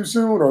stand up too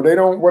soon, or they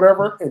don't,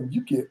 whatever, and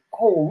you get,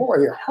 oh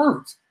Lord, it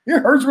hurts. It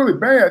hurts really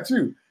bad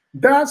too.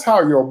 That's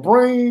how your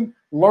brain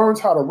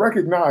learns how to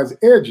recognize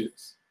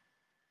edges.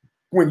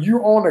 When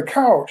you're on the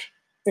couch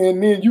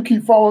and then you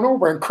keep falling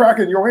over and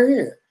cracking your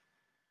head.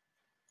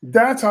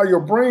 That's how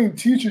your brain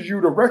teaches you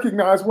to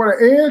recognize what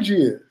an edge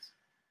is.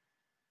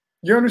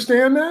 You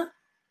understand that?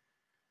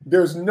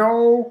 There's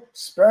no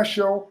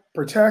special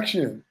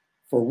protection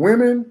for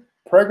women,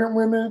 pregnant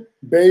women,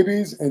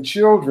 babies, and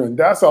children.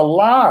 That's a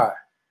lie.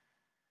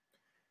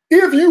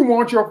 If you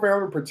want your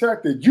family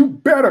protected, you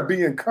better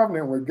be in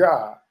covenant with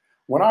God.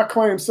 When I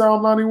claim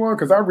Psalm 91,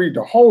 because I read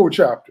the whole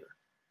chapter,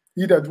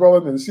 he that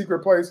dwelleth in the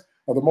secret place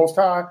of the Most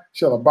High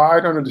shall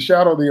abide under the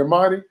shadow of the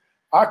Almighty.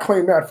 I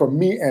claim that for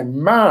me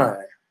and mine,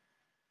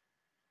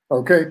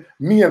 okay?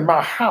 Me and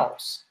my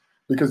house,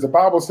 because the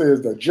Bible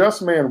says the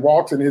just man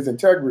walks in his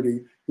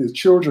integrity, his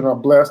children are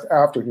blessed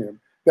after him.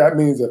 That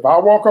means if I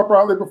walk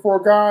uprightly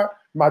before God,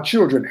 my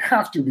children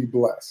have to be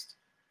blessed.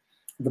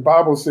 The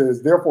Bible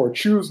says, therefore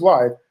choose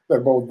life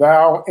that both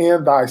thou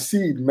and thy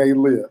seed may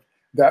live.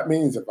 That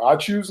means if I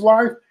choose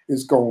life,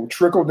 it's going to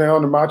trickle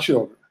down to my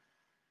children.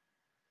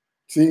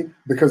 See,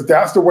 because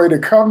that's the way the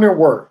covenant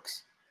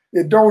works.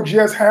 It don't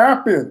just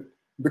happen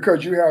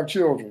because you have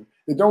children.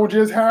 It don't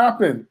just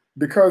happen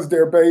because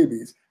they're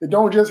babies. It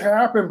don't just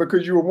happen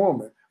because you're a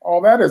woman. All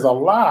that is a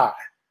lie.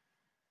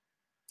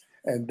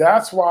 And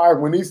that's why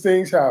when these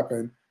things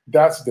happen,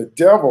 That's the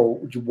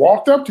devil who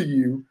walked up to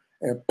you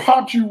and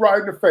popped you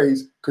right in the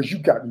face because you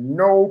got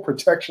no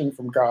protection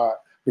from God,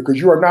 because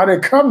you are not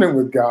in covenant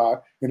with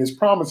God, and his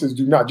promises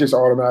do not just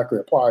automatically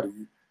apply to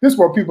you. This is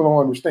what people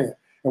don't understand.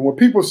 And when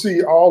people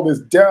see all this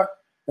death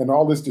and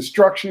all this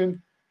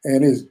destruction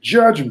and his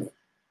judgment,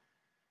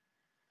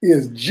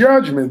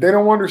 they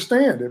don't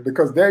understand it,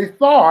 because they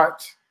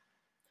thought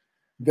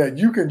that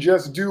you can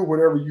just do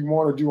whatever you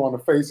want to do on the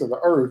face of the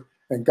earth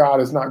and God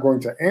is not going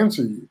to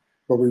answer you.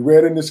 But we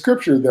read in the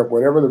scripture that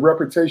whatever the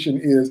reputation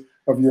is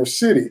of your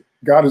city,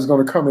 God is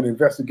going to come and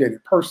investigate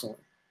it personally.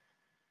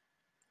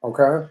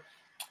 Okay?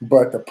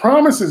 But the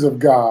promises of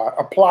God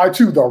apply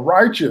to the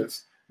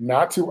righteous,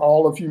 not to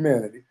all of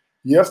humanity.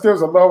 Yes,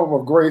 there's a level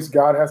of grace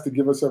God has to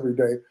give us every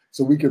day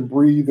so we can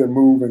breathe and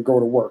move and go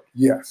to work.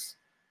 Yes.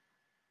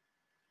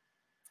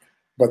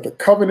 But the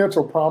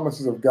covenantal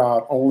promises of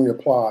God only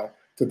apply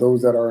to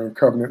those that are in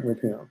covenant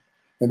with him.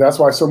 And that's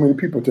why so many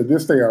people to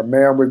this day are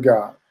mad with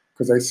God,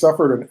 because they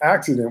suffered an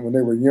accident when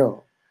they were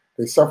young.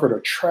 They suffered a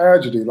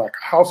tragedy like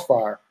a house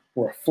fire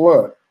or a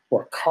flood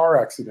or a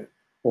car accident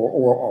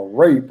or a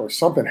rape, or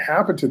something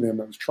happened to them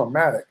that was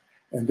traumatic.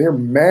 And they're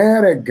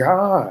mad at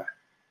God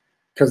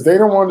because they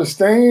don't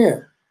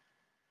understand.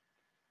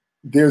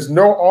 There's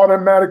no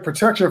automatic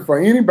protection for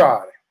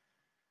anybody.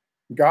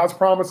 God's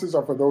promises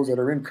are for those that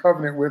are in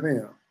covenant with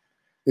him.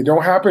 It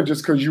don't happen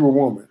just because you're a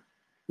woman.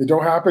 It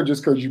don't happen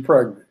just because you're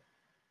pregnant.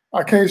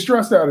 I can't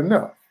stress that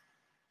enough.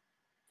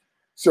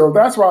 So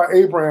that's why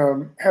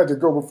Abraham had to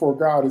go before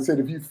God and said,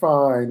 if you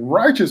find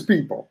righteous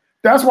people,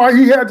 that's why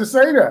he had to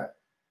say that.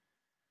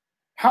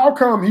 How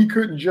come he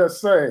couldn't just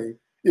say,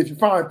 if you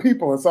find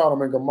people in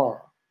Sodom and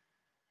Gomorrah?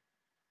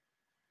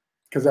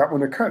 Because that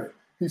wouldn't have cut it.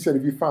 He said,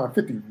 if you find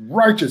 50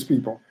 righteous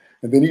people,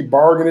 and then he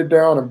bargained it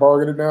down and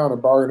bargained it down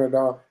and bargained it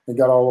down and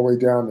got all the way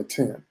down to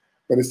 10.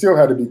 But it still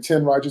had to be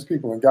 10 righteous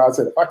people. And God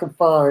said, if I can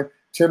find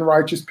 10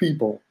 righteous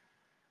people,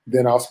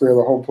 then I'll spare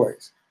the whole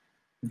place.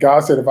 God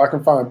said, if I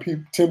can find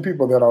 10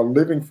 people that are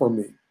living for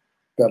me,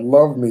 that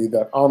love me,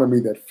 that honor me,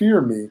 that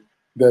fear me,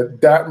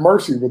 that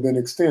mercy will then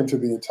extend to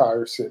the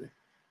entire city.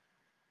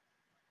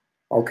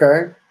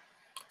 Okay?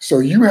 So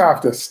you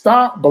have to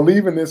stop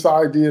believing this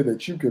idea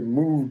that you can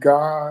move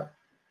God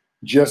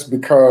just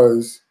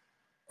because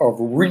of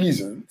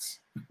reasons.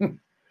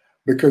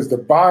 Because the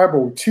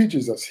Bible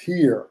teaches us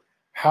here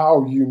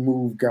how you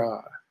move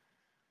God.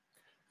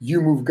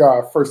 You move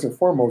God first and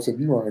foremost if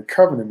you are in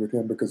covenant with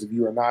him, because if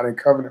you are not in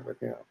covenant with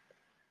him,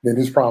 then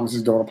his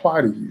promises don't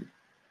apply to you.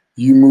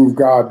 You move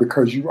God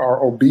because you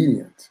are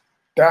obedient.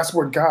 That's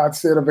what God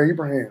said of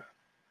Abraham.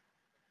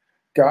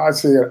 God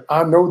said,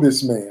 I know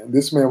this man.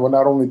 This man will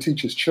not only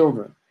teach his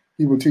children,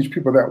 he will teach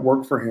people that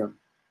work for him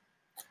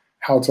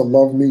how to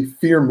love me,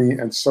 fear me,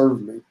 and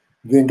serve me.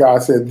 Then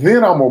God said,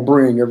 then I'm going to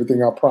bring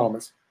everything I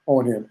promised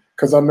on him,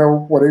 because I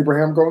know what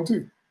Abraham going to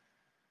do.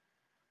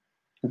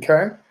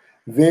 Okay?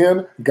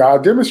 Then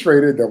God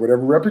demonstrated that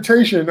whatever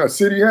reputation a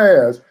city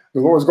has,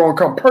 the Lord's going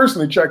to come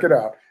personally check it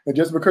out. And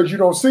just because you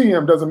don't see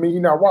him doesn't mean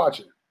he's not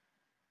watching.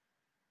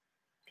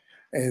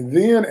 And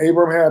then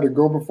Abraham had to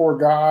go before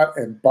God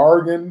and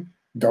bargain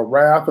the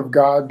wrath of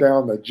God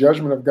down, the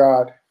judgment of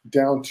God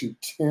down to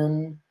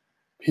 10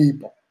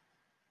 people.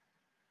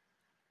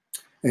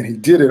 And he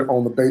did it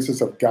on the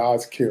basis of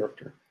God's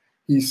character.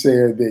 He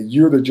said that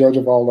you're the judge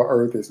of all the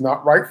earth. It's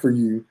not right for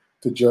you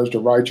to judge the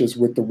righteous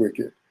with the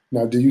wicked.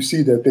 Now, do you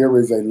see that there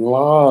is a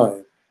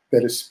line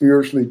that is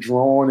spiritually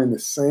drawn in the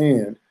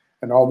sand,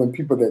 and all them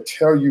people that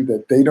tell you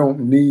that they don't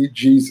need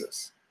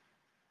Jesus,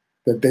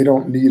 that they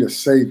don't need a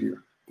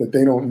savior, that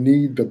they don't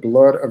need the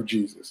blood of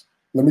Jesus?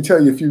 Let me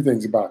tell you a few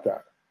things about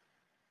that.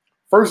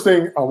 First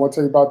thing I want to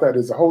tell you about that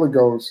is the Holy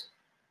Ghost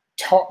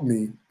taught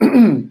me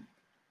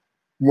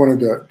one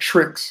of the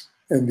tricks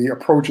and the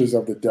approaches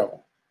of the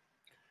devil.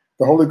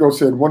 The Holy Ghost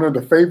said one of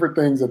the favorite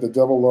things that the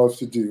devil loves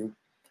to do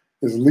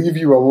is leave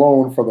you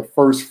alone for the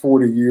first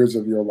 40 years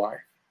of your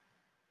life.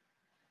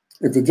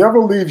 If the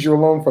devil leaves you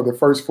alone for the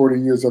first 40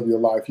 years of your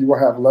life, you will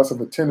have less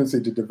of a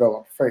tendency to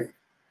develop faith,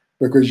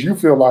 because you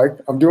feel like,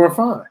 I'm doing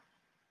fine.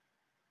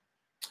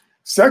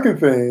 Second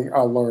thing I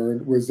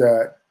learned was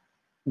that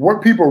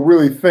what people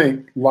really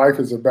think life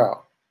is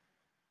about.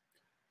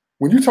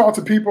 When you talk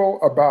to people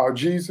about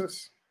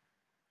Jesus,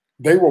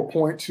 they will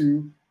point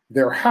to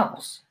their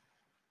house.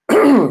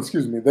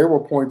 Excuse me. They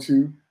will point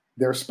to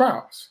their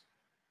spouse.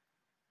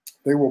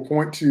 They will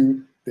point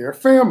to their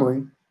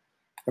family,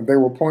 and they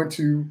will point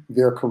to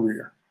their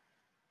career.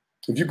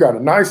 If you've got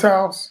a nice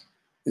house,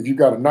 if you've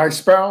got a nice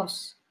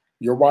spouse,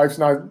 your wife's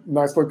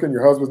nice looking,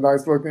 your husband's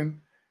nice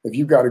looking, if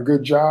you've got a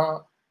good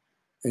job,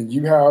 and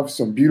you have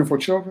some beautiful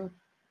children,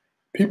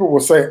 people will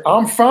say,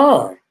 I'm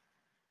fine.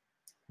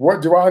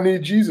 What do I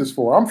need Jesus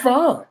for? I'm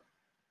fine.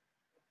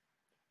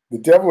 The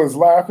devil is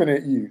laughing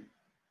at you.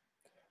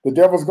 The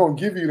devil's going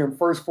to give you them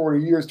first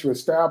 40 years to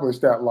establish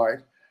that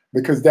life,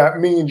 because that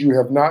means you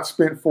have not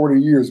spent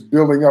 40 years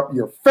building up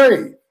your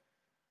faith.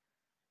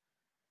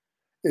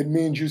 It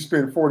means you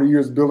spent 40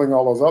 years building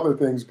all those other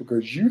things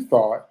because you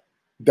thought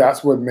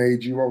that's what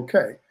made you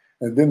okay.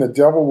 And then the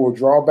devil will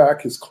draw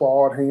back his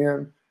clawed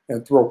hand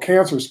and throw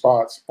cancer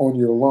spots on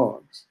your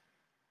lungs.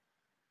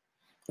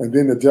 And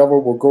then the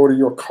devil will go to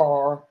your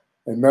car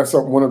and mess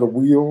up one of the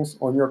wheels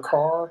on your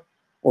car,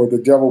 or the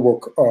devil will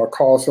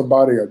call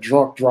somebody, a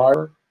drunk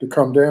driver, to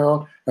come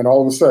down, and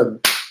all of a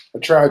sudden a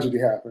tragedy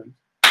happens,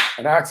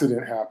 an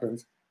accident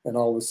happens, and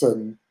all of a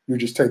sudden you're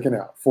just taken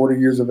out, 40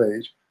 years of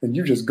age, and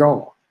you're just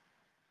gone.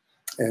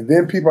 And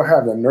then people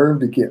have the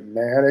nerve to get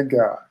mad at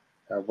God.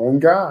 That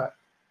wasn't God.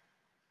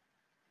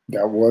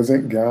 That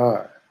wasn't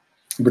God.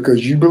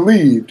 Because you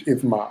believed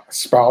if my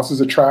spouse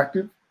is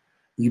attractive,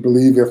 you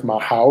believe if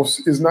my house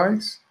is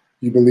nice,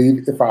 you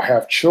believe if I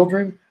have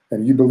children,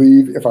 and you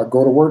believe if I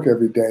go to work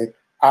every day,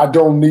 I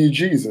don't need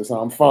Jesus,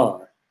 I'm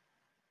fine.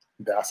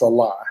 That's a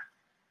lie.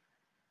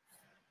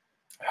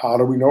 How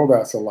do we know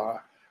that's a lie?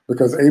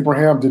 Because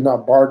Abraham did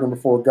not bargain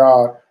before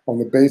God on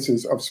the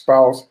basis of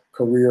spouse,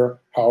 career,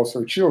 house,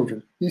 or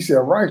children. He said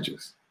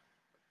righteous.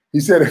 He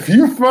said, if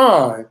you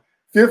find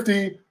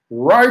 50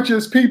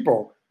 righteous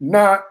people,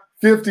 not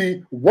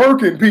 50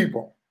 working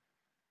people,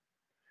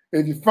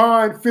 if you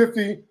find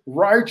 50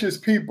 righteous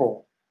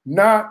people,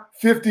 not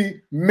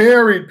 50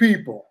 married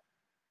people,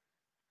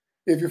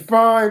 if you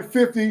find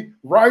 50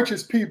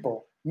 righteous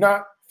people,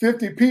 not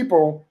 50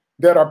 people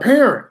that are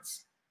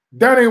parents,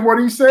 that ain't what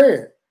he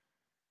said.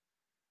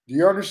 Do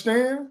you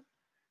understand?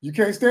 You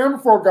can't stand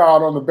before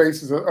God on the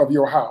basis of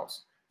your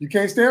house. You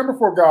can't stand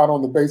before God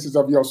on the basis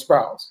of your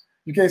spouse.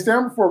 You can't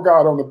stand before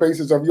God on the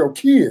basis of your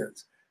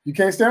kids. You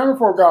can't stand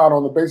before God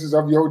on the basis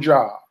of your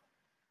job.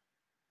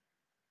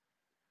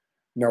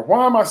 Now,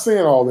 why am I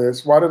saying all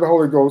this? Why did the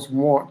Holy Ghost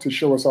want to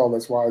show us all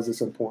this? Why is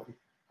this important?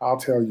 I'll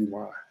tell you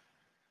why.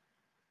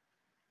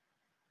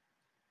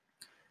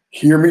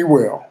 Hear me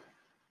well.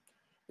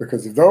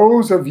 Because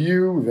those of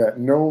you that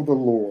know the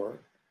Lord,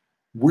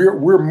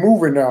 we're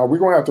moving now. We're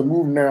going to have to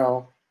move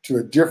now to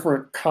a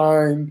different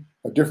kind,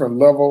 a different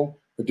level,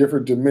 a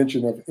different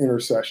dimension of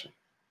intercession.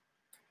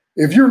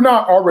 If you're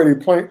not already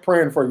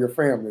praying for your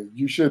family,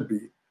 you should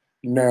be.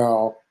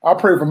 Now, I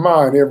pray for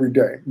mine every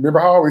day. Remember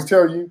how I always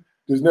tell you,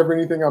 there's never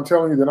anything I'm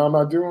telling you that I'm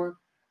not doing?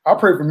 I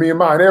pray for me and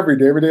mine every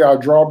day. Every day I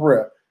draw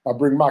breath. I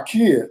bring my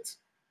kids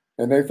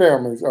and their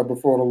families up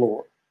before the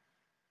Lord.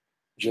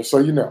 Just so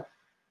you know.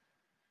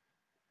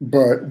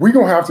 But we're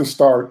going to have to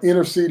start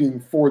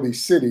interceding for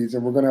these cities,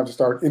 and we're going to have to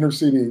start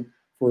interceding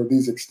for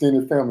these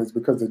extended families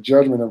because the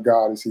judgment of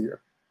God is here.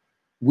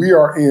 We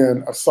are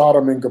in a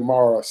Sodom and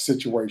Gomorrah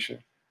situation.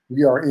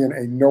 We are in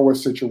a Noah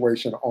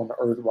situation on the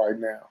earth right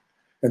now.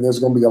 And there's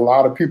going to be a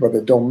lot of people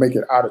that don't make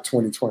it out of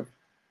 2020.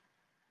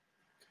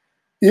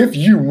 If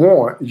you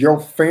want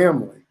your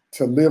family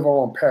to live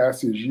on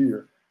past this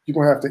year, you're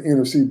going to have to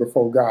intercede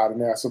before God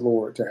and ask the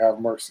Lord to have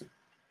mercy.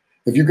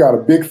 If you got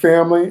a big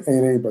family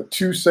and ain't but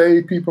 2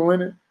 saved people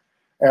in it,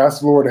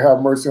 ask the Lord to have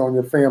mercy on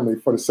your family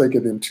for the sake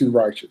of them 2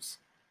 righteous.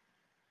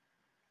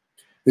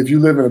 If you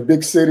live in a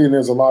big city and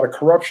there's a lot of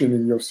corruption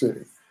in your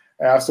city,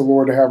 ask the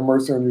Lord to have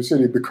mercy on your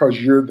city because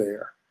you're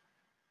there.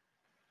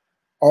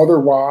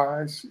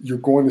 Otherwise, you're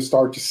going to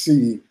start to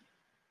see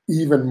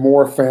even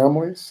more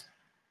families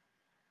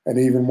and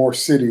even more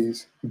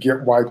cities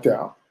get wiped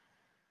out.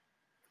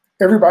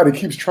 Everybody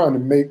keeps trying to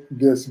make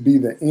this be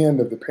the end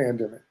of the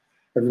pandemic.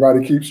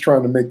 Everybody keeps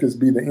trying to make this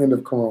be the end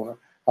of Corona.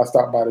 I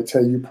stopped by to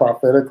tell you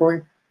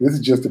prophetically, this is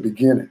just the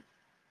beginning.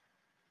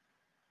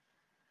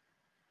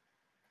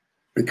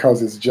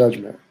 Because it's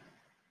judgment.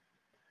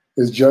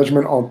 It's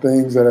judgment on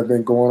things that have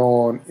been going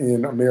on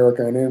in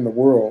America and in the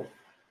world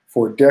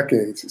for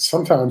decades,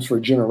 sometimes for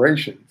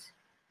generations.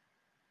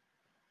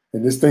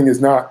 And this thing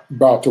is not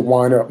about to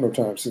wind up no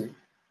time soon.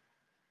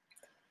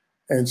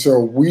 And so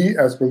we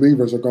as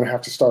believers are going to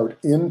have to start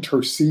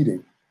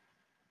interceding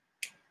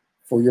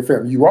for your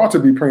family. You ought to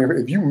be praying.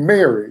 If you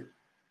marry,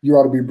 you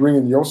ought to be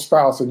bringing your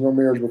spouse and your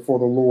marriage before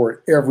the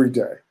Lord every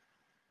day.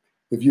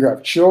 If you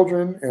have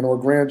children and or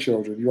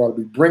grandchildren, you ought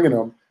to be bringing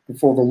them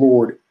before the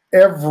Lord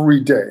every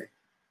day.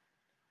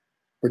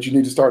 But you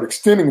need to start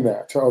extending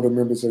that to other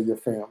members of your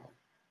family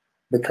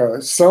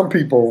because some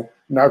people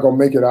not going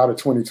to make it out of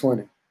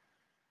 2020.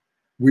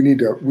 We need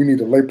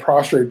to lay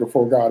prostrate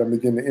before God and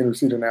begin to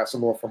intercede and ask the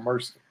Lord for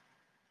mercy.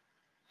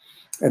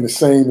 And the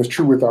same is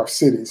true with our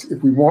cities.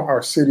 If we want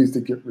our cities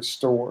to get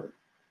restored,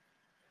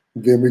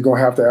 then we're going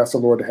to have to ask the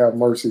Lord to have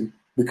mercy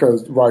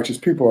because righteous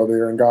people are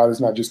there and God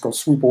is not just going to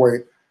sweep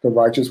away the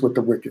righteous with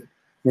the wicked.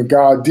 When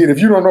God did, if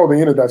you don't know the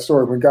end of that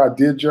story, when God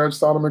did judge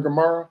Sodom and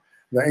Gomorrah,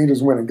 the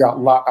angels went and got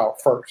Lot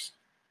out first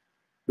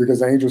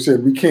because the angel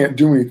said, we can't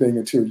do anything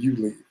until you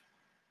leave.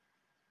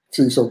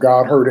 See, so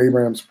God heard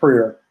Abraham's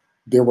prayer.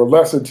 There were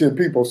less than 10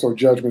 people, so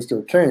judgment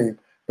still came,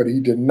 but he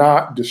did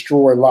not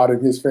destroy Lot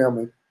and his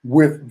family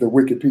with the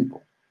wicked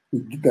people.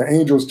 The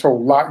angels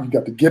told Lot, you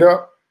got to get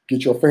up,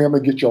 get your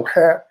family, get your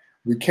hat.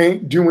 We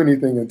can't do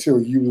anything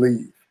until you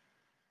leave.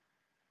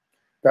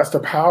 That's the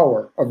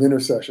power of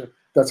intercession.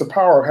 That's the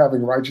power of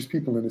having righteous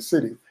people in the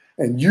city.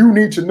 And you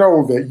need to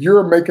know that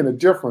you're making a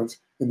difference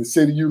in the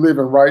city you live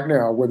in right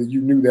now, whether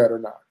you knew that or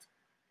not.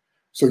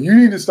 So you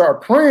need to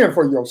start praying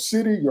for your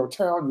city, your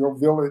town, your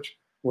village,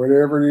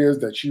 wherever it is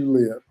that you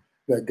live,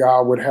 that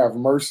God would have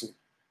mercy.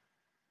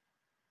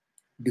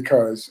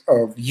 because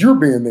of your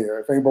being there.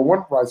 If ain't but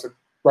one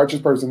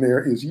righteous person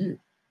there is you.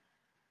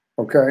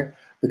 Okay?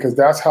 Because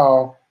that's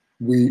how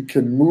we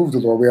can move the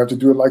Lord. We have to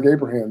do it like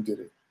Abraham did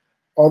it.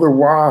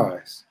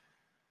 Otherwise,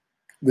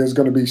 there's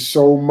going to be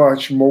so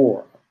much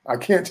more. I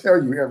can't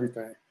tell you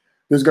everything.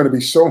 There's going to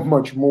be so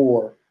much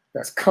more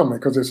that's coming,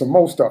 because there's some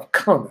more stuff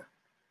coming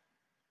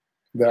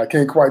that I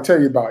can't quite tell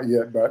you about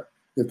yet. But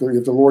if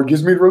the Lord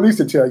gives me the release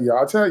to tell you,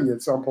 I'll tell you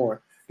at some point.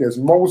 There's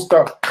more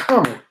stuff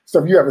coming,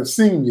 stuff you haven't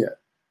seen yet,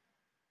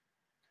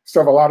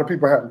 stuff a lot of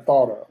people haven't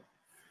thought of.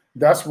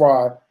 That's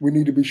why we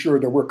need to be sure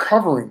that we're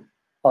covering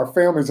our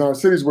families and our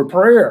cities with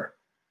prayer,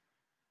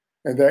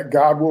 and that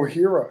God will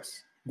hear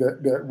us,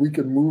 that we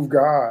can move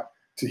God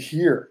to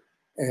hear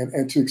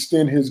and to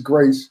extend his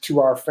grace to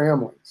our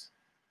families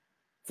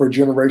for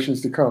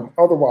generations to come.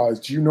 Otherwise,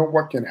 do you know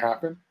what can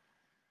happen?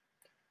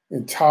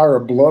 Entire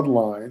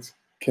bloodlines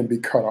can be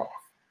cut off.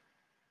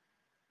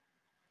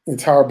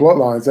 Entire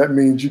bloodlines, that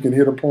means you can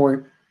hit a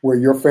point where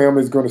your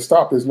family is going to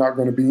stop. There's not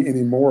going to be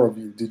any more of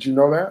you. Did you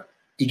know that?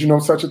 Did you know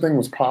such a thing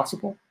was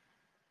possible?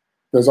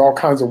 There's all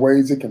kinds of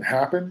ways it can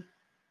happen.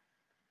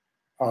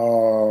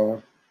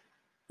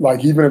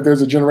 Like even if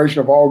there's a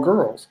generation of all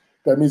girls,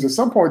 that means at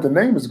some point the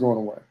name is going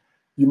away.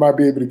 You might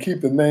be able to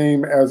keep the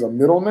name as a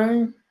middle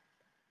name,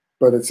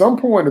 but at some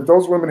point, if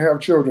those women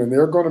have children,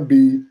 they're going to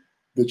be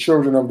the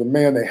children of the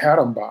man they had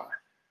them by.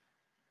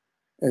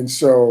 And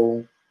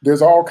so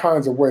there's all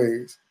kinds of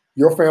ways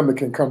your family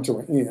can come to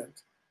an end.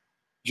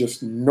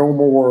 Just no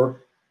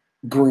more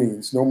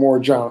Greens, no more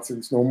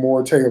Johnsons, no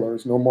more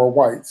Taylors, no more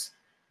Whites,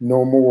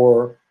 no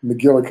more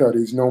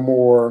McGillicuddies, no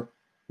more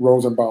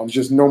Rosenbaums,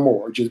 just no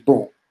more, just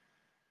boom.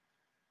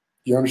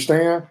 You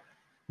understand?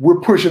 We're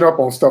pushing up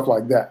on stuff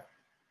like that.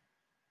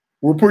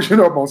 We're pushing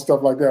up on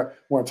stuff like that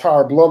when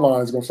entire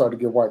bloodlines are going to start to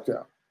get wiped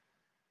out.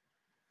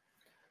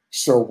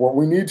 So what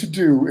we need to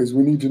do is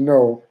we need to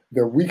know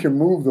that we can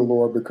move the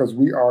Lord because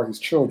we are his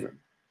children,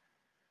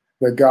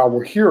 that God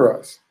will hear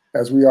us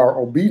as we are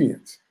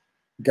obedient.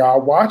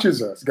 God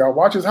watches us. God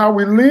watches how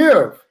we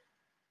live.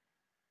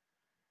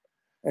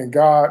 And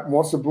God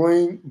wants to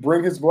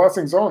bring his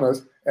blessings on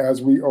us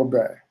as we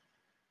obey.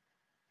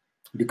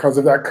 Because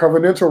of that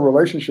covenantal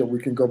relationship, we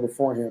can go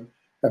before him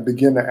and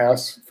begin to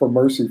ask for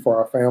mercy for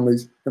our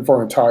families and for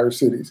our entire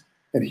cities.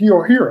 And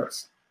he'll hear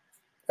us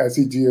as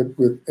he did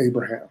with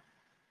Abraham.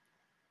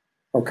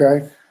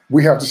 Okay?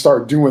 We have to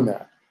start doing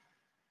that.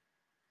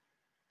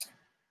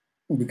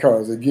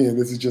 Because again,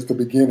 this is just the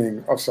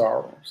beginning of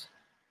sorrows.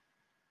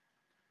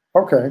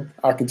 Okay,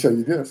 I can tell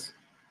you this.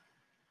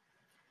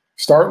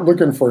 Start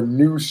looking for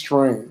new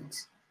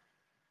strains.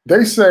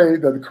 They say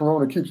that the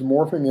corona keeps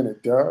morphing, and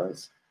it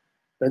does.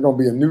 There's going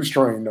to be a new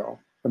strain, though.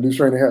 A new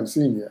strain they haven't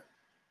seen yet.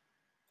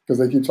 Because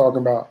they keep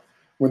talking about,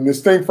 when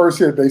this thing first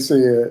hit, they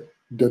said,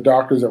 the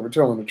doctors that were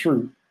telling the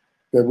truth,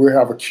 that we'll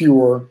have a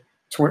cure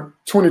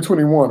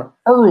 2021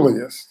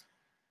 earliest.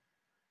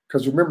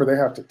 Because remember, they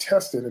have to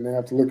test it, and they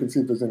have to look and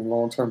see if there's any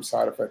long-term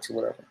side effects or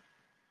whatever.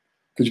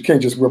 Because you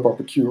can't just whip up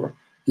a cure.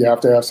 You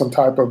have to have some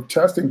type of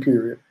testing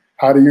period.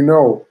 How do you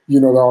know? You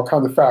know, there are all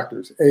kinds of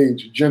factors: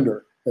 age,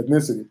 gender,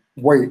 ethnicity,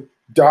 weight,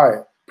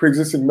 diet,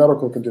 pre-existing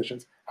medical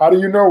conditions. How do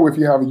you know if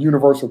you have a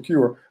universal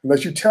cure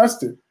unless you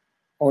test it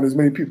on as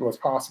many people as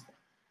possible?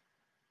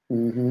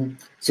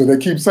 So they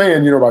keep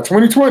saying, you know, by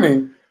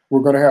 2020,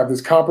 we're going to have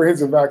this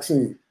comprehensive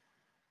vaccine.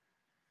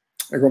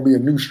 There's going to be a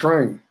new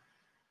strain.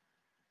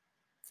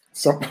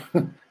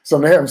 Something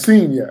they haven't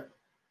seen yet.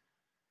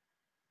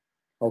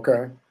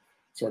 Okay?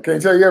 So I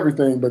can't tell you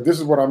everything, but this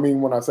is what I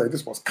mean when I say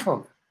this was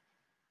coming.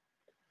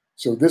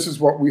 So this is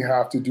what we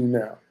have to do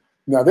now.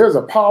 Now, there's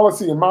a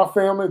policy in my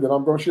family that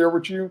I'm going to share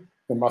with you,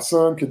 and my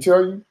son can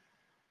tell you.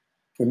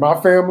 In my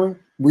family,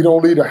 we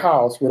don't leave a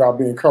house without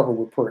being covered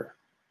with prayer.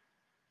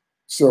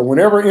 So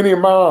whenever any of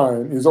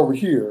mine is over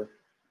here,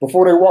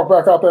 before they walk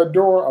back out that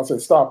door, I say,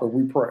 stop it,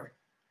 we pray.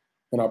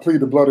 And I plead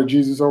the blood of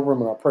Jesus over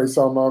them, and I pray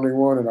Psalm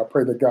 91, and I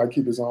pray that God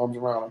keep his arms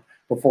around them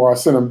before I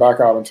send them back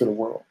out into the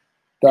world.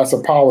 That's a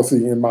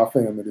policy in my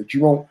family, that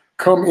you won't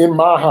come in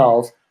my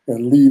house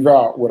and leave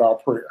out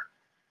without prayer.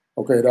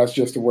 Okay, that's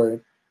just the way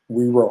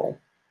we roll.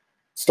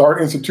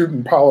 Start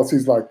instituting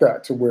policies like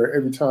that, to where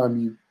every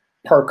time you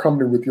part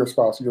company with your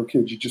spouse or your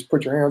kids, you just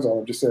put your hands on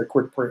them, just say a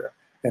quick prayer,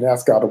 and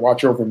ask God to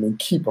watch over them and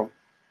keep them.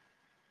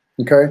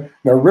 Okay?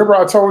 Now, remember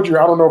I told you,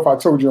 I don't know if I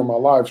told you on my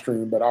live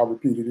stream, but I'll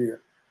repeat it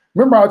here.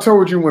 Remember I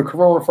told you when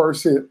Corona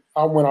first hit,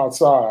 I went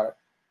outside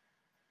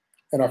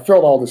and I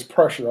felt all this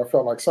pressure. I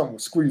felt like something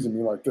was squeezing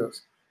me like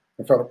this.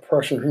 I felt a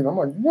pressure here, and I'm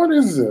like, what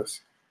is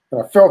this?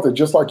 And I felt it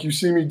just like you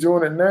see me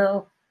doing it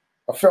now.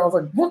 I was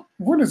like,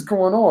 what is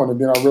going on? And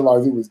then I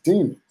realized it was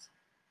demons.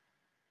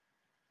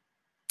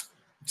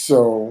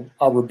 So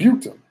I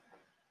rebuked them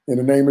in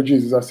the name of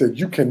Jesus. I said,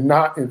 you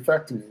cannot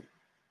infect me.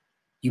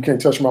 You can't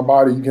touch my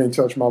body. You can't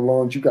touch my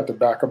lungs. You got to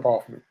back up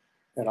off me.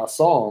 And I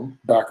saw them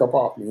back up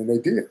off me, and they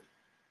did.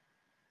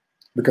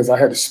 Because I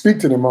had to speak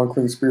to them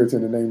unclean spirits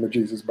in the name of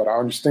Jesus. But I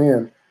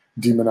understand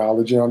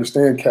demonology. I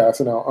understand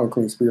casting out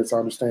unclean spirits. I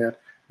understand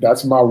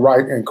that's my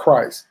right in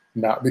Christ.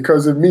 Not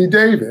because of me,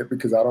 David,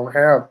 because I don't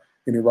have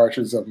any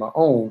righteousness of my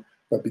own,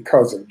 but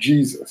because of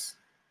Jesus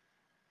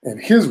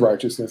and his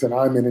righteousness, and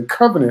I'm in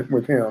covenant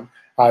with him,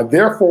 I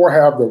therefore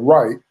have the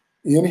right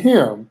in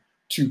him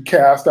to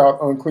cast out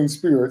unclean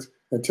spirits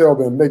and tell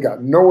them they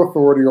got no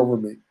authority over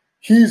me.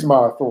 He's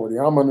my authority.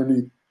 I'm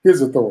underneath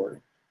his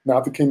authority,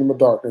 not the kingdom of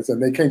darkness.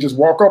 And they can't just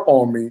walk up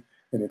on me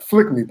and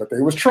inflict me, but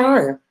they was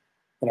trying.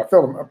 And I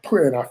felt them,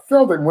 and I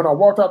felt it when I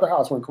walked out the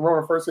house when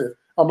Corona first hit.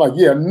 I'm like,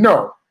 yeah,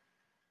 no.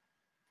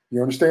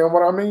 You understand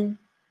what I mean?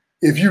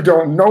 If you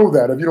don't know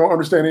that, if you don't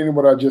understand any of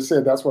what I just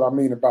said, that's what I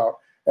mean about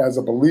as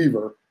a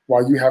believer,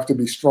 why you have to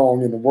be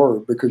strong in the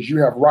word, because you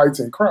have rights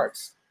in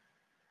Christ.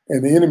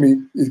 And the enemy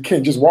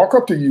can't just walk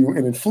up to you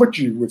and inflict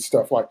you with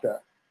stuff like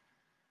that.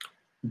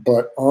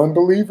 But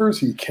unbelievers,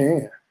 he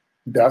can.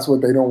 That's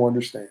what they don't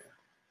understand.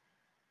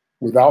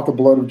 Without the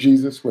blood of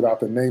Jesus, without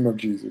the name of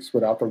Jesus,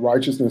 without the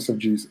righteousness of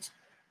Jesus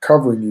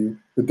covering you,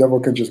 the devil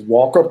can just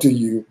walk up to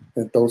you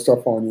and throw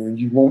stuff on you, and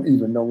you won't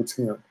even know it's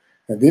him.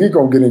 And then he's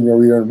going to get in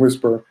your ear and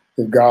whisper,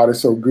 if God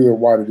is so good,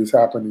 why did this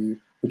happen to you?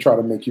 To try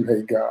to make you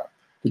hate God,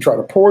 to try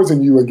to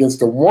poison you against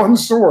the one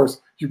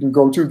source you can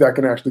go to that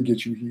can actually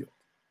get you healed.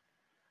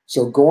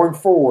 So going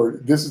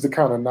forward, this is the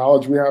kind of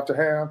knowledge we have to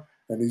have,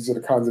 and these are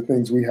the kinds of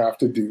things we have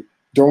to do.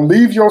 Don't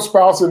leave your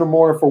spouse in the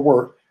morning for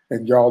work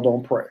and y'all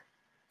don't pray.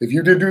 If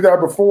you didn't do that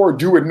before,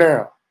 do it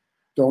now.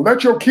 Don't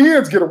let your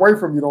kids get away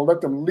from you. Don't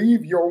let them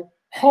leave your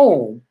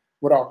home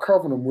without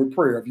covering them with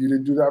prayer. If you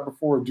didn't do that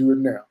before, do it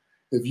now.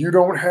 If you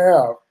don't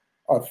have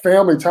a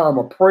family time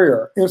of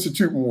prayer,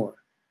 institute one.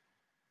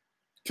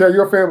 Tell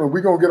your family,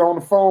 we're going to get on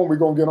the phone, we're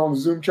going to get on the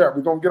Zoom chat,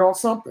 we're going to get on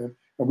something,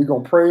 and we're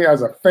going to pray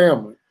as a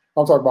family.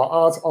 I'm talking about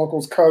aunts,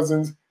 uncles,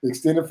 cousins,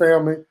 extended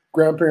family,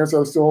 grandparents that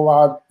are still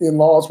alive,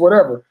 in-laws,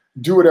 whatever.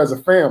 Do it as a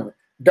family.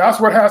 That's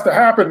what has to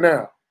happen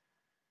now.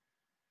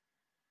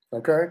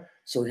 Okay?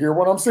 So hear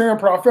what I'm saying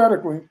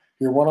prophetically.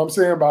 Hear what I'm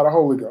saying by the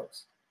Holy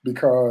Ghost.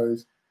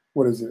 Because,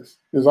 what is this?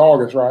 It's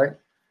August, right?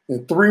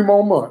 In 3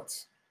 more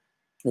months,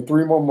 you're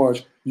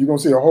going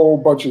to see a whole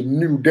bunch of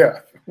new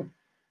death.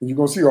 You're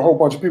going to see a whole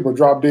bunch of people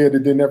drop dead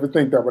that didn't ever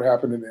think that would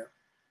happen to them.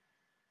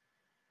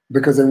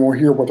 Because they won't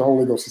hear what the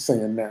Holy Ghost is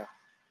saying now.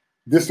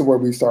 This is the way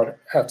we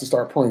have to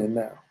start praying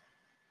now.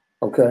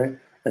 Okay?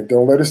 And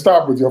don't let it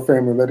stop with your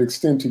family. Let it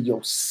extend to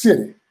your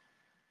city.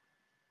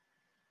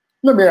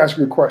 Let me ask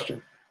you a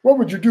question. What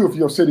would you do if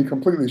your city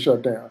completely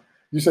shut down?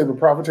 You say, but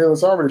Prophet Taylor,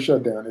 it's already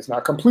shut down. It's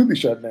not completely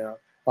shut down.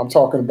 I'm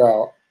talking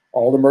about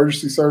all the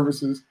emergency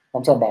services.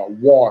 I'm talking about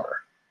water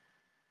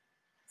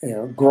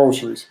and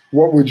groceries.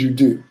 What would you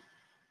do?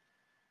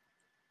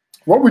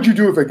 What would you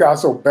do if it got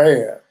so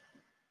bad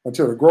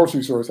until the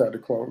grocery stores had to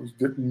close?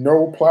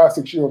 No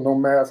plastic shield, no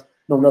mask,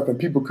 no nothing.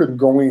 People couldn't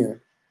go in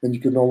and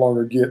you could no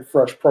longer get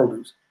fresh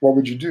produce. What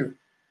would you do?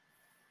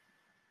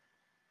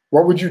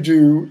 What would you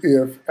do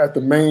if at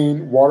the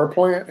main water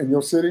plant in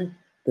your city,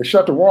 they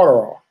shut the water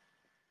off?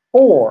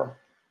 Or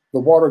the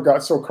water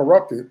got so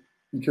corrupted,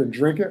 you couldn't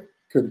drink it,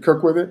 couldn't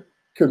cook with it,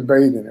 couldn't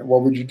bathe in it.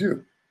 What would you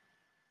do?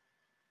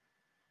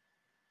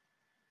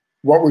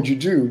 What would you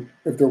do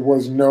if there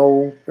was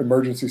no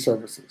emergency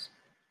services?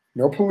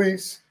 No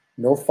police,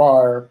 no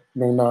fire,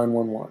 no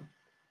 911.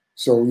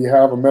 So you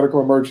have a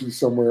medical emergency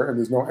somewhere and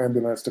there's no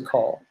ambulance to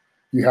call.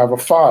 You have a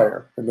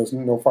fire and there's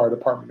no fire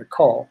department to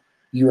call.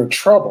 You're in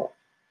trouble.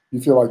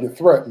 You feel like you're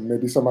threatened.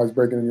 Maybe somebody's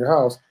breaking in your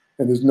house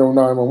and there's no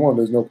 911,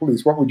 there's no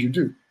police. What would you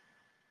do?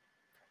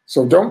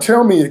 So don't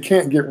tell me it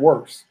can't get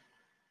worse.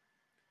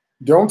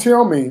 Don't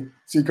tell me,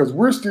 see, because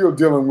we're still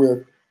dealing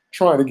with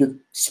trying to get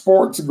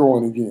sports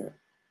going again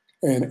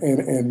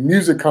and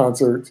music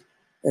concerts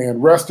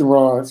and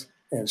restaurants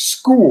and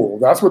school.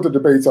 That's what the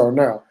debates are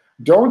now.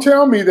 Don't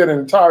tell me that an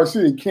entire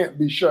city can't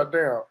be shut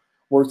down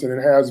worse than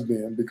it has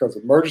been because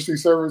of emergency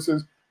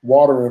services,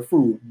 water, and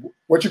food.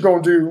 What you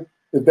going to do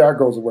if that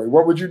goes away?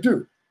 What would you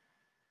do?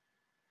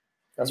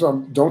 That's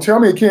what don't tell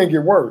me it can't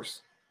get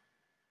worse.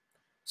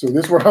 So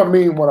this is what I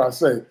mean when I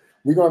say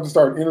we're going to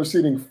start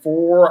interceding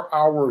for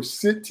our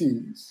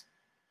cities,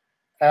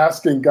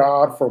 asking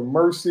God for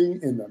mercy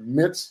in the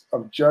midst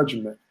of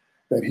judgment,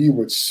 that he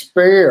would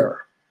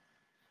spare,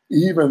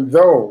 even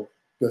though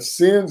the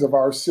sins of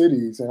our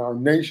cities and our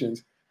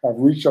nations have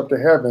reached up to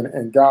heaven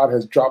and God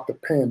has dropped a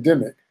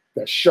pandemic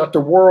that shut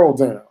the world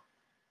down.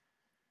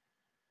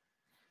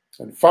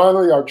 And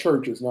finally, our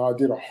churches. Now, I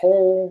did a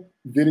whole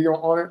video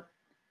on it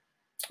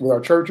with our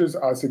churches.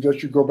 I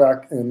suggest you go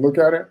back and look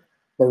at it.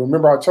 But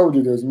remember, I told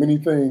you there's many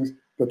things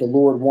that the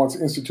Lord wants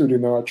instituted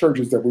in our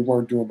churches that we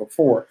weren't doing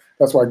before.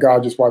 That's why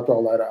God just wiped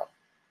all that out.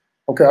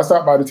 Okay, I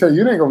stopped by to tell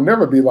you, it ain't going to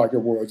never be like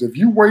it was. If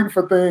you waiting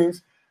for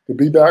things to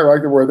be back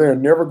like they were, they're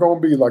never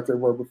going to be like they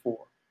were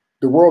before.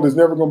 The world is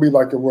never going to be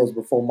like it was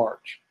before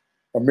March.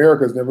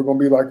 America is never going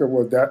to be like it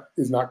was. That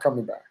is not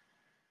coming back.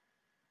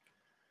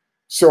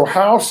 So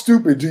how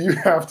stupid do you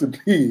have to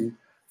be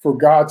for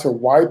God to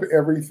wipe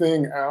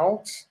everything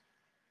out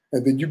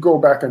and then you go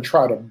back and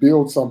try to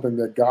build something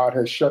that God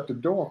has shut the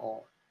door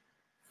on?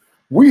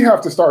 We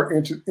have to start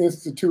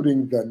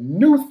instituting the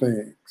new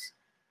things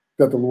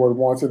that the Lord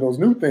wants, and those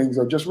new things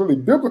are just really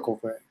biblical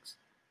things,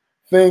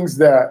 things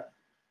that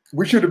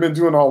We should have been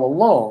doing all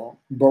along,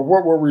 but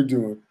what were we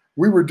doing?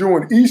 We were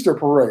doing Easter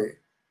parade.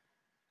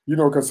 You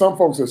know, because some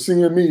folks are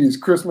seeing me as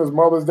Christmas,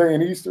 Mother's Day,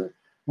 and Easter.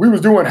 We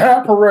was doing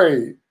hat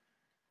parade,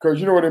 because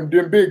you know them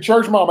big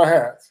church mama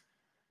hats.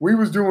 We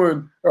was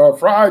doing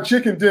fried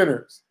chicken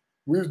dinners.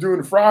 We was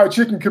doing the fried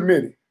chicken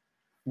committee.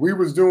 We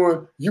was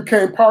doing, you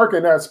can't park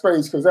in that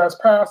space because that's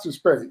pastor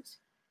space.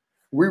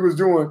 We was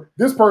doing,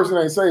 this person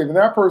ain't saved, and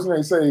that person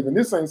ain't saved, and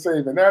this ain't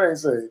saved, and that ain't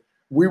saved.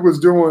 We was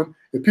doing,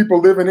 if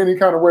people live in any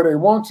kind of way they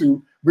want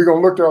to, we're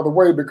going to look the other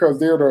way because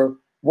they're the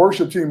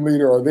worship team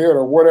leader or they're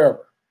the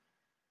whatever.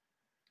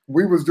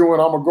 We was doing,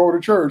 I'm going to go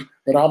to church,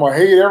 but I'm going to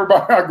hate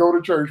everybody I go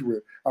to church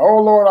with. Oh,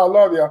 Lord, I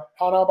love you,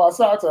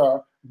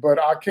 but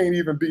I can't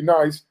even be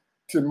nice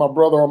to my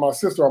brother or my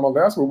sister.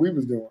 That's what we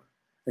was doing.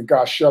 And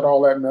God shut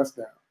all that mess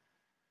down.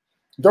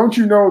 Don't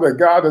you know that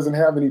God doesn't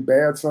have any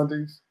bad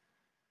Sundays?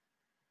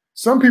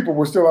 Some people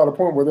were still at a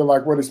point where they're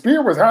like, well, the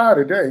spirit was high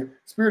today.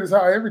 Spirit is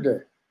high every day.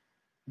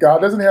 God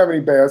doesn't have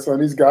any bad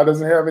Sundays. God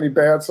doesn't have any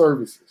bad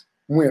services.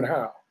 When?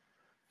 How?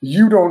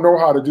 You don't know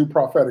how to do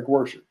prophetic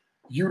worship.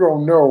 You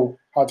don't know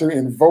how to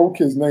invoke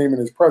his name and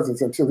his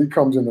presence until he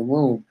comes in the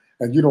room.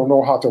 And you don't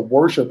know how to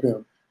worship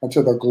him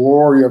until the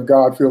glory of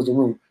God fills the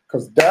room.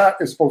 Because that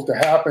is supposed to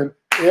happen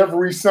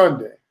every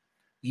Sunday.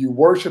 You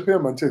worship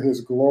him until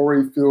his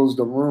glory fills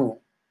the room.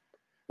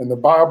 And the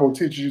Bible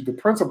teaches you the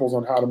principles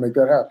on how to make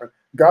that happen.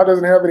 God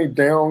doesn't have any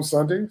down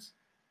Sundays.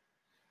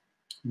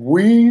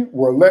 We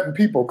were letting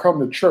people come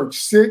to church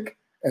sick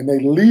and they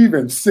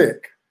leaving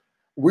sick.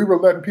 We were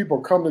letting people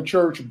come to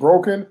church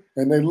broken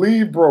and they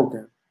leave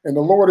broken. And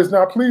the Lord is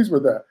not pleased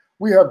with that.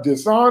 We have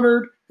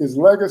dishonored his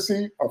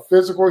legacy of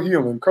physical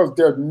healing because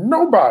there's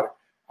nobody.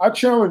 I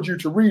challenge you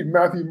to read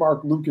Matthew,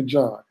 Mark, Luke, and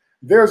John.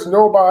 There's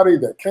nobody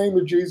that came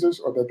to Jesus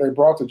or that they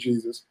brought to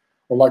Jesus,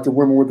 or like the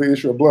women with the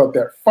issue of blood,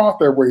 that fought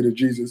their way to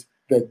Jesus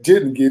that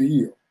didn't get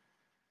healed.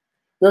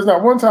 There's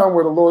not one time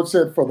where the Lord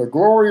said, for the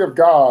glory of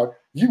God,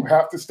 you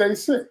have to stay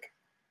sick.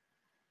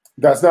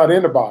 That's not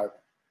in the Bible.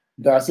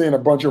 That's in a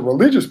bunch of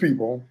religious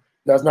people.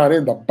 That's not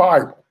in the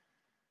Bible.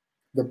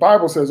 The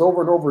Bible says over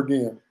and over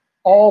again,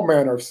 all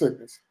manner of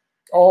sickness,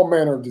 all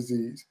manner of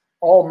disease,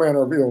 all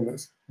manner of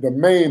illness, the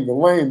maimed, the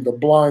lame, the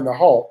blind, the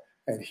halt,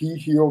 and he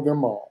healed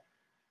them all.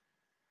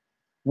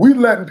 We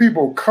letting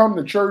people come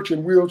to church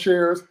in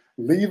wheelchairs,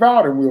 leave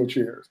out in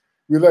wheelchairs.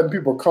 We letting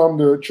people come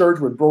to church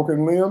with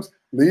broken limbs,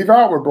 leave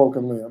out with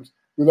broken limbs.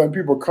 We letting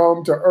people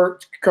come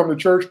to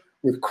church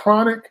with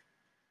chronic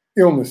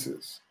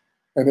illnesses,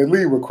 and they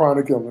leave with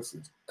chronic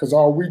illnesses because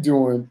all we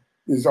doing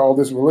is all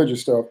this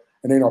religious stuff,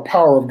 and ain't no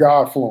power of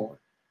God flowing,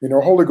 ain't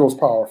no Holy Ghost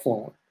power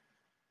flowing.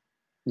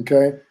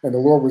 Okay, and the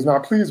Lord was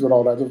not pleased with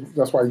all that.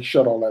 That's why he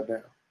shut all that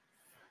down.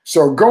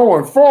 So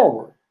going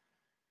forward,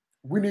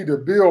 we need to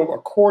build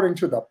according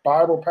to the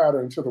Bible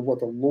pattern, to what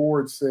the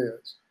Lord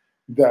says,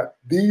 that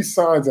these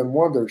signs and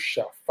wonders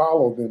shall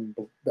follow them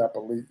that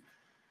believe.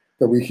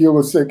 That we heal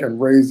the sick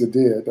and raise the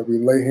dead, that we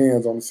lay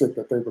hands on the sick,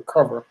 that they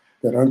recover,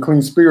 that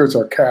unclean spirits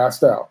are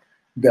cast out,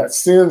 that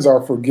sins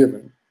are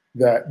forgiven,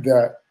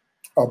 that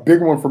a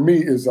big one for me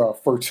is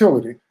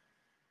fertility.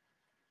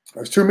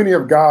 There's too many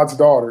of God's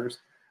daughters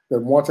that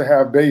want to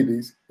have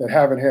babies that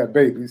haven't had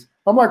babies.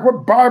 I'm like,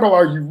 what Bible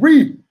are you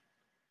reading?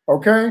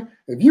 Okay?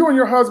 If you and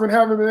your husband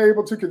haven't been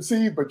able to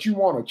conceive, but you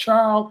want a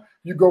child,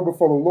 you go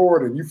before the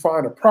Lord and you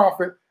find a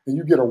prophet and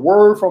you get a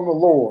word from the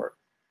Lord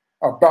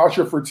about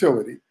your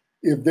fertility.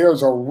 If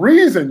there's a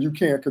reason you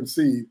can't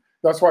conceive,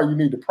 that's why you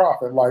need the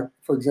prophet. Like,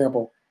 for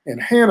example, in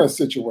Hannah's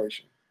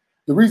situation,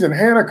 the reason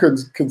Hannah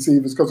couldn't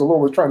conceive is because the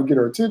Lord was trying to get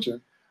her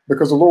attention,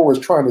 because the Lord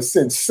was trying to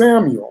send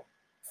Samuel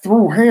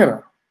through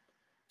Hannah.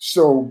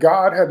 So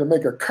God had to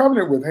make a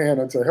covenant with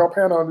Hannah to help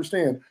Hannah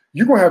understand,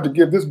 you're going to have to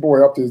give this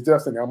boy up to his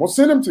destiny. I'm going to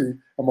send him to you.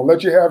 I'm going to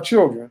let you have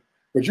children,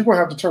 but you're going to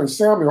have to turn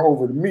Samuel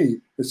over to me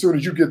as soon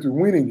as you get through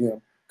weaning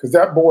him, because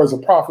that boy is a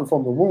prophet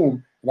from the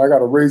womb, and I got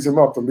to raise him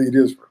up to lead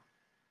Israel.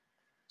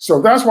 So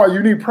that's why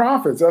you need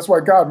prophets. That's why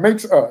God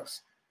makes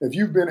us. If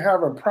you've been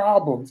having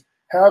problems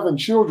having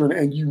children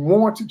and you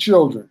want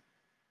children,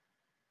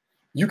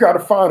 you got to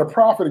find a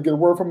prophet and get a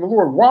word from the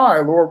Lord. Why,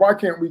 Lord? Why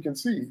can't we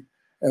conceive?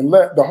 And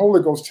let the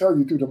Holy Ghost tell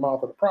you through the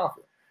mouth of the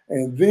prophet.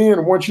 And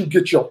then once you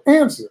get your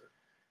answer,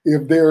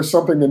 if there's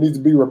something that needs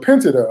to be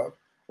repented of,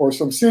 or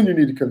some sin you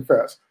need to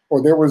confess,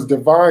 or there was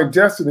divine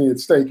destiny at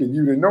stake and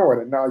you didn't know it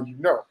and now you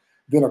know,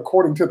 then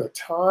according to the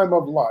time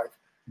of life,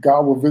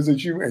 God will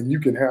visit you and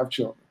you can have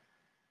children.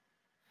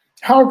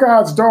 How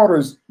God's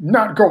daughters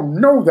not going to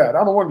know that?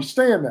 I don't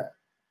understand that.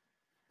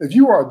 If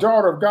you are a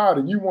daughter of God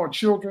and you want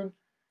children,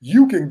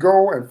 you can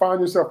go and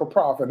find yourself a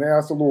prophet and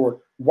ask the Lord,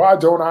 why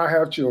don't I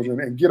have children?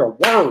 And get a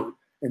word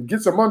and get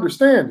some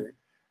understanding.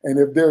 And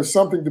if there's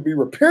something to be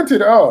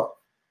repented of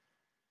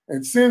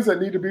and sins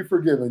that need to be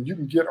forgiven, you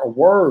can get a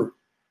word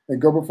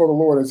and go before the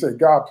Lord and say,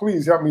 God,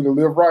 please help me to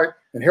live right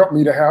and help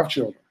me to have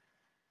children.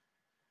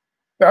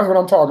 That's what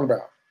I'm talking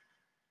about.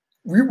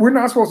 We're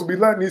not supposed to be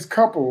letting these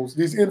couples,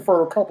 these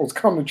infertile couples,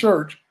 come to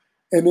church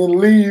and then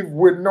leave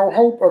with no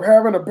hope of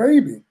having a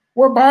baby.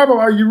 What Bible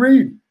are you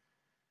reading?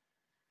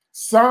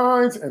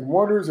 Signs and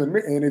wonders, and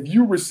if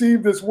you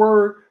receive this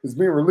word that's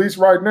being released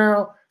right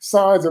now,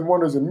 signs and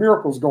wonders and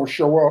miracles going to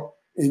show up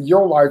in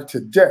your life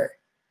today.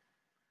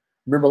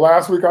 Remember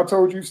last week I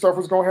told you stuff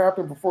was going to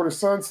happen before the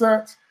sun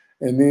sets?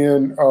 And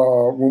then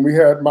when we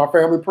had my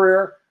family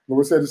prayer, the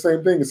Lord said the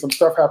same thing, and some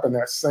stuff happened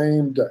that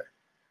same day.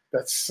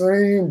 That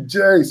same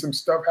day, some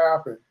stuff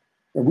happened.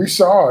 And we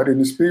saw it in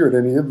the spirit,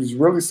 and it was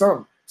really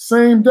something.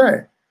 Same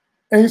day.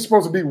 Ain't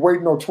supposed to be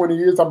waiting on 20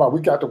 years. I'm about,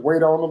 we got to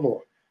wait on the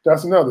Lord.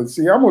 That's another.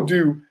 See, I'm gonna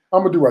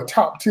do a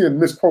top 10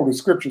 misquoted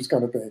scriptures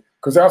kind of thing,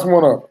 because that's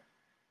one of them.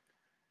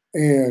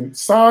 And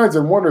signs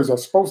and wonders are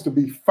supposed to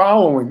be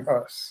following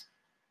us,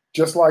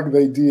 just like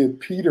they did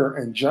Peter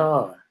and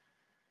John,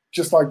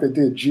 just like they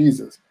did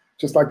Jesus,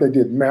 just like they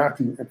did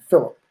Matthew and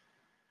Philip.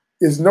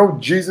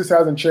 Jesus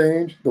hasn't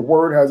changed, the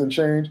word hasn't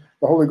changed,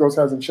 the Holy Ghost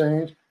hasn't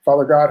changed,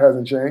 Father God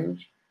hasn't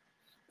changed.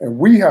 And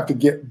we have to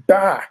get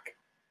back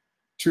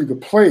to the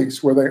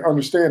place where they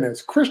understand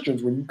as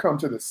Christians, when you come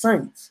to the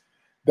saints,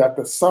 that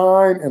the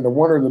sign and the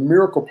wonder and the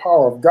miracle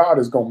power of God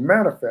is going to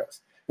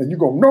manifest. And you're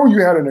going to know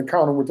you had an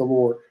encounter with the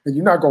Lord, and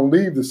you're not going to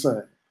leave the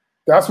same.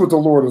 That's what the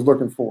Lord is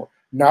looking for.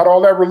 Not all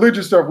that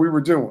religious stuff we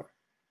were doing.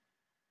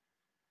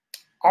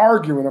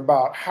 Arguing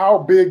about how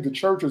big the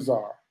churches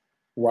are.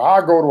 Well,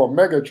 I go to a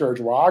mega church.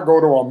 Well, I go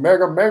to a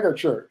mega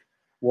church.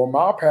 Well,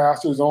 my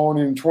pastor's on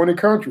in 20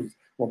 countries.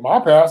 Well,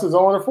 my pastor's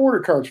on in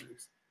 40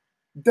 countries.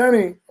 That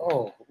ain't,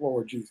 oh,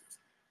 Lord Jesus.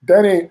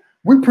 That ain't,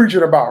 we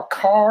preaching about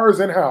cars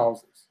and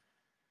houses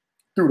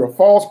through the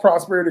false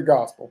prosperity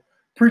gospel.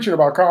 Preaching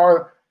about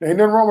cars, ain't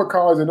nothing wrong with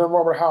cars and nothing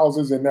wrong with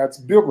houses, and that's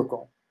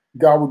biblical.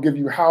 God will give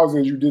you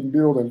houses you didn't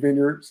build and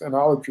vineyards and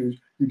olive trees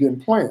you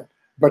didn't plant,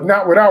 but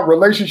not without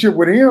relationship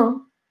with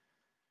him.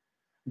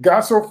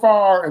 Got so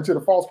far into the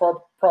false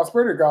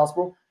prosperity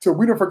gospel till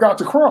we done forgot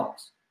to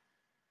cross.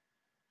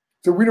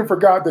 Till we done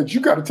forgot that you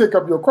got to take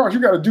up your cross. You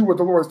got to do what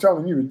the Lord is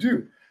telling you to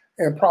do.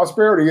 And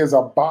prosperity is a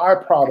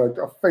byproduct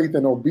of faith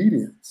and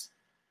obedience.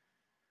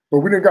 But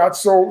we done got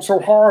so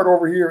hard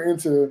over here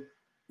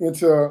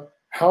into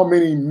how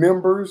many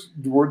members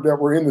that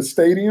were in the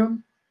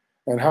stadium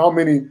and how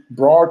many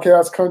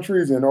broadcast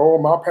countries and, oh,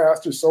 my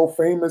pastor's so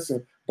famous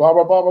and blah,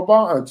 blah, blah, blah,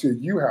 blah, until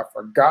you have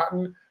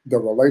forgotten the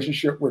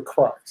relationship with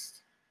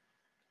Christ.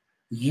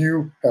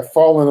 You have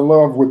fallen in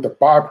love with the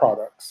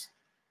byproducts,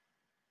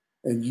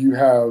 and you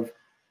have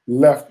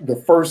left the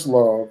first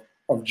love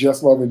of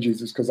just loving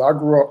Jesus. Because I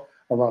grew up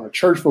around a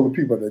church full of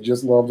people that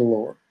just love the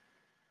Lord.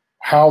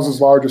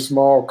 Houses, large or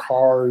small,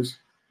 cars,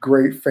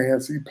 great,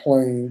 fancy,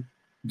 plain,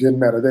 didn't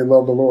matter. They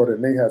loved the Lord,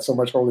 and they had so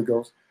much Holy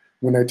Ghost.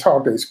 When they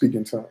talked, they speak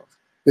in tongues.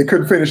 They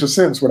couldn't finish a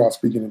sentence without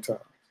speaking in tongues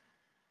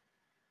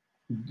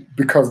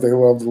because they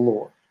loved the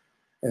Lord,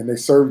 and they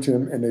served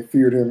him, and they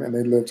feared him, and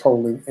they lived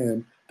holy,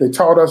 and they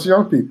taught us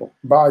young people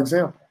by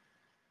example.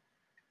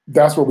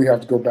 That's what we have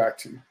to go back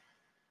to.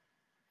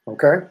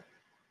 Okay?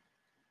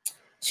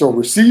 So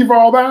receive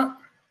all that,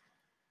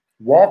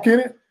 walk in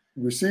it,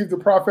 receive the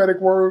prophetic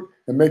word,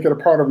 and make it a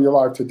part of your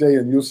life today,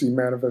 and you'll see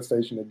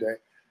manifestation today.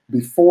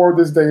 Before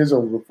this day is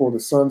over, before the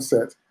sun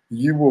sets,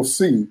 you will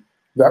see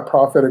that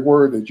prophetic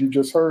word that you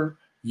just heard.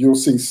 You'll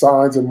see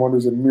signs and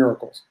wonders and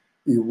miracles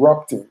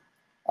erupting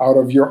out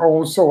of your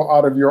own soul,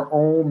 out of your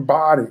own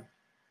body,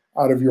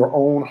 out of your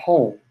own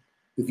home,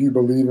 if you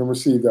believe and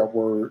receive that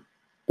word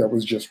that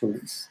was just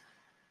released.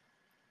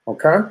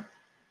 Okay?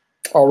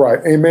 All right.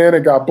 Amen,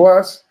 and God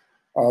bless.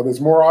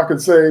 There's more I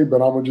could say, but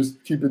I'm going to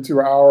just keep it to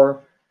an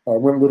hour.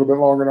 Went a little bit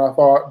longer than I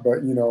thought,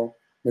 but, you know,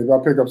 maybe I'll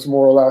pick up some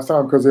more last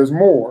time because there's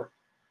more.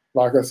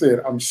 Like I said,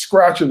 I'm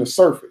scratching the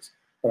surface,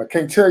 but I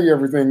can't tell you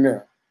everything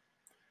now.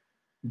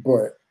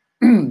 But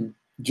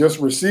just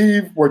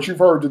receive what you've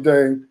heard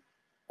today.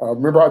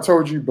 Remember I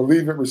told you,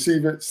 believe it,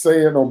 receive it,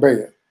 say it, and obey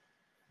it.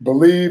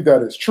 Believe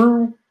that it's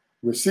true.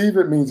 Receive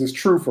it means it's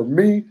true for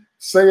me.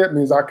 Say it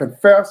means I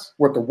confess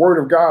what the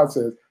word of God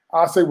says.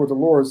 I say what the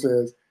Lord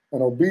says.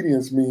 And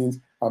obedience means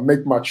I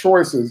make my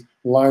choices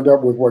lined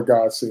up with what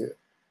God said.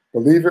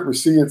 Believe it,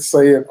 receive it,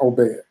 say it,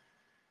 obey it.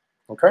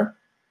 Okay?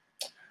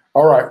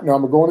 All right. Now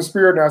I'm going to go in the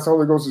spirit and ask the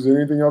Holy Ghost, is there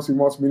anything else he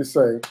wants me to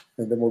say?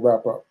 And then we'll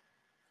wrap up.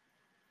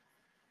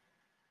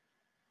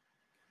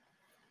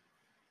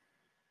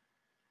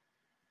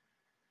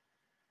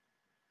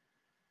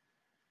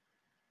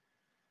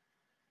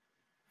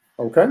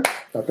 Okay.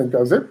 I think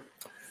that's it.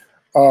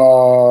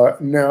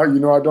 Now, you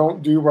know, I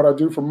don't do what I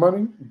do for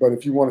money, but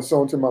if you want to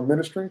sow into my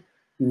ministry,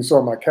 you can sow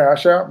on my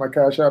Cash App. My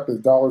Cash App is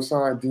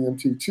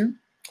 $DMTII.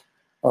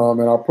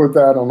 And I'll put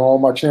that on all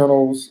my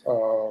channels,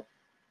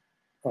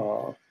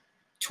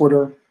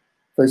 Twitter,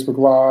 Facebook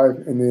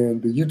Live, and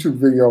then the YouTube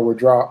video will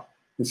drop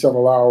in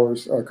several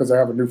hours because I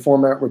have a new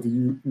format with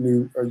the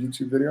new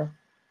YouTube video.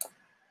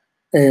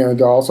 And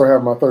I also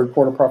have my third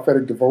quarter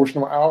prophetic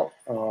devotional out.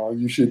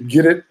 You should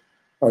get it.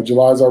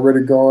 July's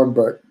already gone,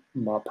 but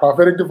my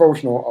prophetic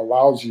devotional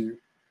allows you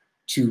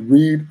to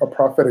read a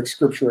prophetic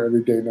scripture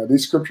every day. Now,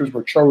 these scriptures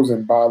were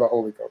chosen by the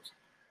Holy Ghost.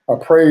 I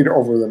prayed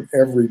over them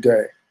every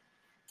day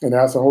and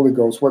asked the Holy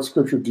Ghost, what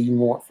scripture do you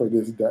want for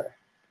this day?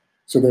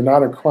 So they're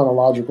not in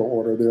chronological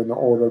order. They're in the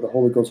order the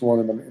Holy Ghost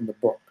wanted them in the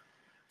book.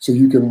 So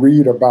you can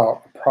read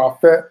about a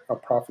prophet, a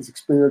prophet's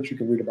experience. You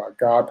can read about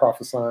God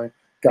prophesying,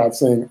 God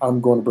saying, I'm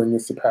going to bring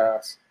this to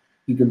pass.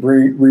 You can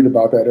read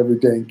about that every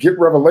day and get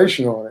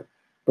revelation on it,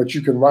 but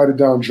you can write it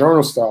down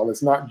journal style.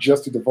 It's not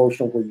just a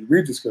devotional where you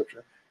read the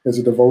scripture. It's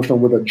a devotional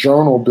with a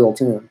journal built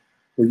in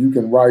where you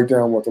can write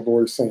down what the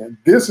Lord is saying.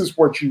 This is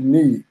what you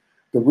need.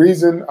 The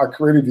reason I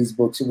created these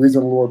books, the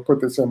reason the Lord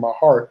put this in my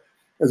heart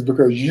is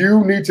because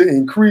you need to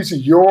increase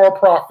your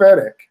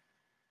prophetic.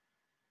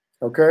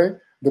 Okay?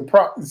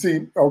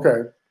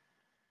 There's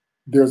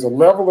a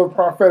level of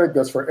prophetic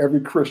that's for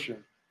every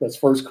Christian.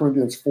 That's 1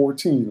 Corinthians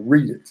 14.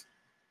 Read it.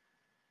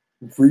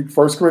 Read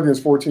 1 Corinthians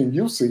 14.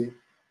 You'll see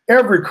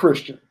every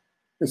Christian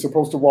is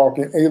supposed to walk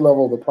in a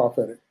level of the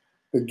prophetic.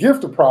 The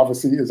gift of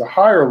prophecy is a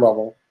higher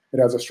level. It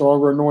has a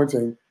stronger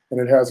anointing, and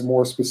it has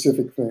more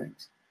specific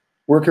things.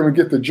 Where can we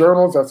get the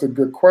journals? That's a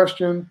good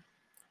question,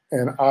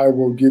 and I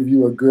will give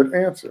you a good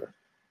answer.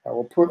 I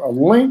will put a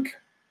link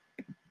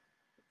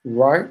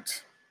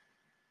right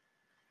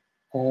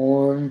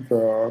on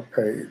the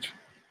page.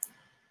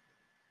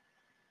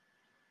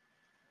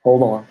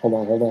 Hold on.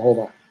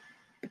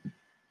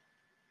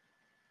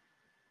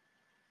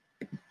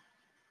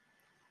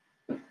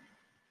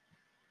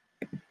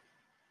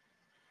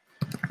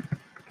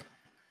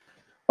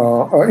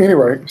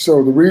 Anyway,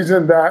 so the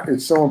reason that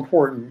it's so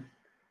important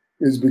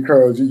is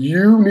because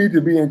you need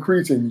to be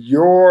increasing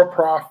your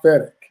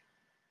prophetic.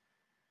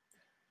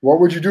 What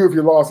would you do if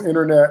you lost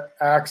internet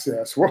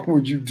access? What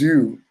would you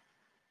do?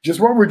 Just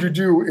what would you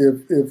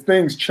do if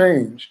things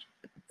changed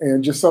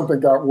and just something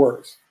got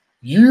worse?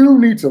 You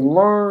need to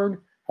learn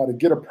how to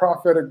get a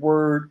prophetic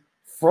word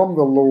from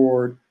the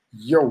Lord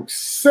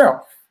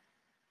yourself.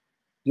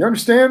 You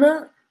understand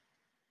that?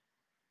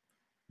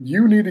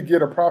 You need to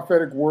get a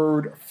prophetic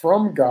word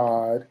from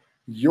God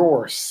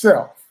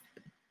yourself.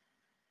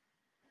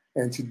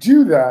 And to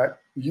do that,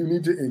 you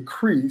need to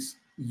increase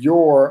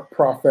your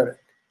prophetic,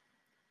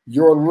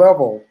 your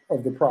level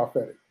of the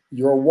prophetic,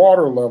 your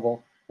water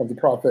level of the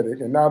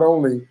prophetic. And not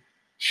only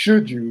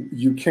should you,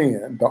 you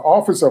can. The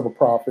office of a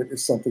prophet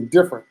is something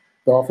different.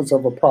 The office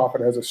of a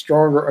prophet has a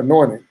stronger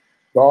anointing.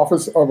 The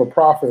office of a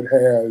prophet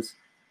has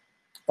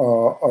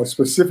a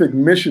specific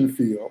mission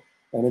field,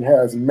 and it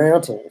has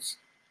mantles,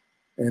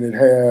 and it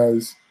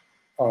has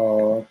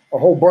a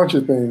whole bunch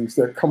of things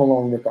that come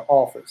along with the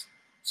office.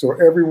 So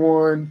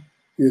everyone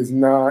is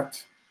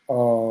not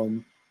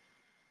called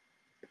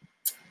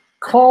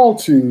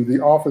to the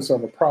office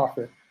of a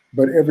prophet,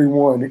 but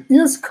everyone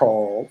is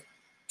called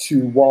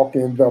to walk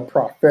in the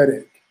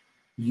prophetic.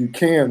 You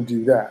can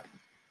do that.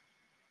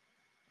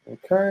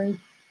 Okay.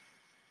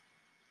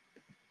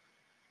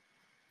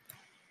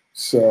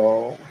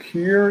 So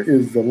here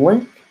is the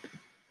link.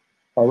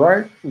 All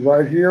right,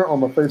 right here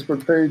on my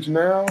Facebook page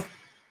now.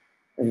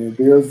 And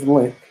there's the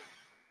link.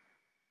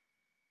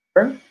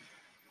 Okay.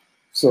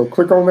 So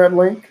click on that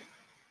link,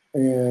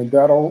 and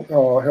that'll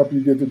help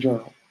you get the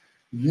journal.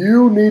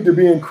 You need to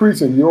be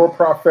increasing your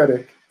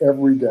prophetic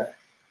every day.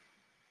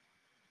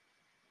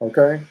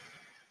 Okay?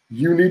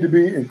 You need to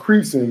be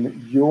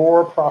increasing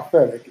your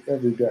prophetic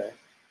every day.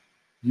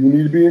 You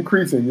need to be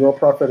increasing your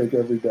prophetic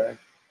every day.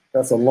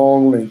 That's a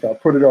long link. I'll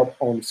put it up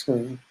on the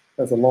screen.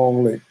 That's a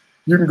long link.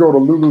 You can go to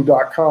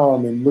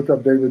lulu.com and look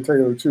up David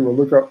Taylor too, or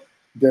look up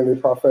Daily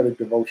Prophetic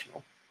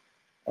Devotional.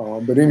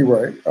 But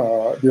anyway,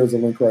 there's a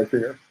link right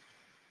there.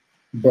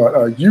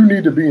 But you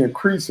need to be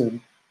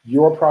increasing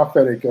your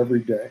prophetic every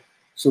day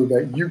so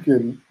that you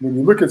can, when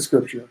you look at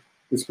scripture,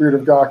 the Spirit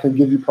of God can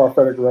give you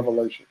prophetic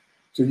revelation.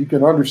 So you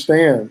can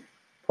understand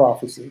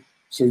prophecy.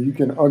 So you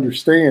can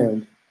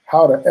understand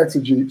how to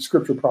exegete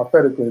scripture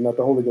prophetically and let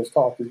the Holy Ghost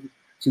talk to you.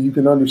 So you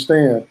can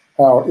understand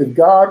how if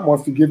God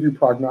wants to give you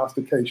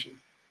prognostication,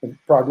 and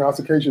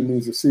prognostication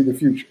means to see the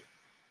future.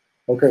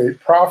 Okay,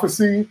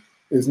 prophecy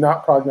is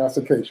not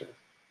prognostication.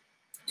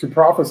 To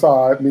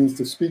prophesy means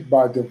to speak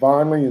by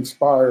divinely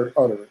inspired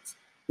utterance.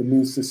 It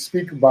means to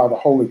speak by the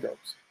Holy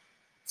Ghost.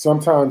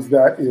 Sometimes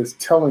that is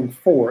telling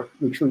forth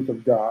the truth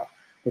of God,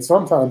 but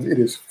sometimes it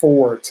is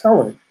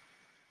foretelling,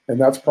 and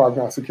that's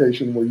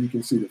prognostication where you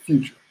can see the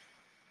future.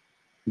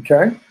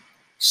 Okay?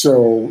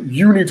 So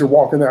you need to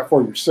walk in that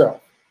for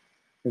yourself.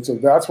 And so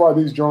that's why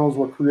these journals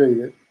were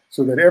created,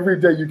 so that every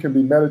day you can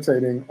be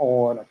meditating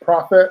on a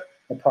prophet,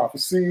 a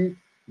prophecy,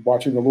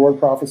 watching the Lord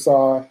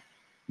prophesy,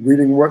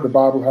 reading what the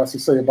Bible has to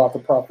say about the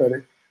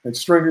prophetic, and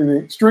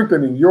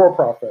strengthening your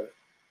prophetic.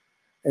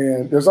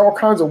 And there's all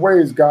kinds of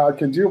ways God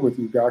can deal with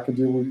you. God can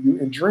deal with you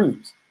in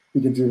dreams.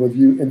 He can deal with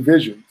you in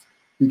visions.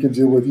 He can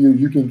deal with you.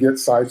 You can get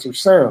sights or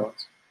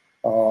sounds.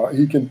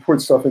 He can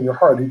put stuff in your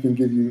heart. He can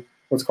give you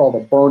what's called a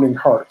burning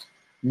heart,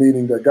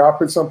 meaning that God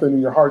put something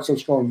in your heart so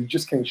strong you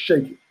just can't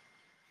shake it.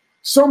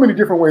 So many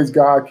different ways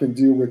God can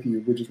deal with you,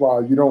 which is why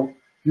you don't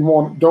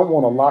want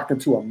to lock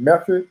into a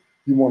method.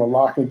 You want to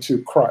lock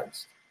into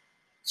Christ.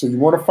 So you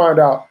want to find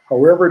out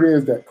however it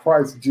is that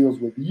Christ deals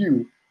with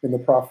you in the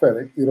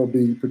prophetic, it'll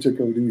be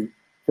particular to you.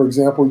 For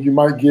example, you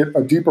might get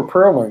a deeper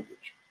prayer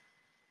language.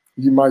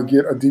 You might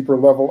get a deeper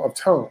level of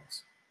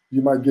tongues.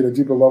 You might get a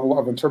deeper level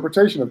of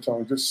interpretation of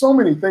tongues. There's so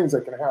many things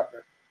that can happen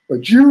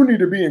But you need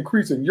to be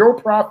increasing your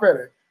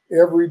prophetic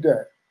every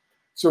day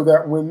so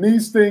that when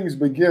these things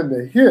begin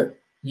to hit,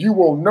 you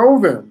will know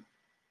them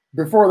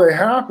before they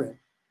happen.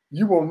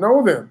 You will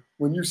know them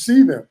when you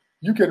see them.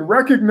 You can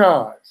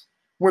recognize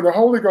when the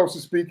Holy Ghost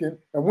is speaking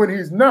and when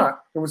he's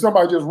not, and when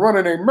somebody just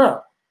running their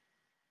mouth.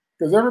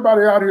 Because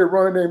everybody out here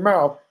running their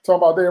mouth,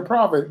 talking about they're a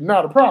prophet,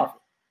 not a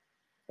prophet.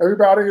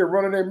 Everybody here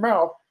running their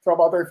mouth, talking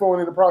about they're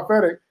flowing in the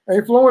prophetic,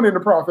 ain't flowing in the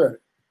prophetic.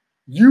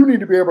 You need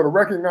to be able to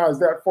recognize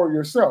that for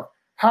yourself.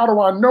 How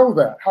do I know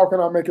that? How can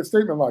I make a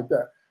statement like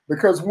that?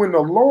 Because when the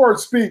Lord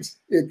speaks,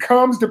 it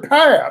comes to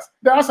pass.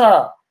 That's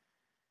how.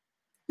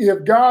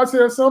 If God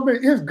says something,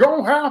 it's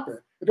going to happen.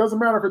 It doesn't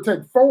matter if it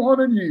takes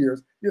 400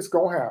 years, it's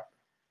going to happen.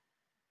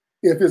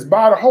 If it's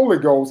by the Holy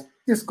Ghost,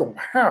 it's going to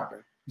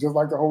happen, just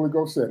like the Holy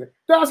Ghost said it.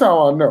 That's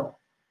how I know.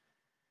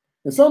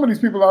 And some of these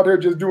people out there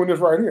just doing this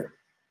right here.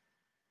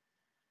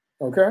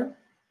 Okay?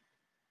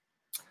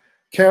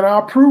 Can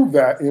I prove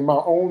that in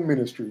my own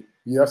ministry?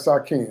 Yes, I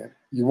can.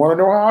 You want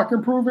to know how I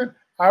can prove it?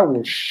 I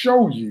will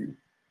show you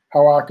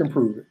how I can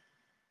prove it.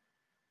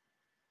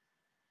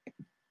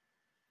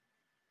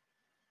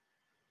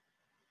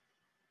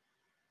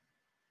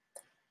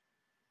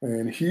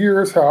 And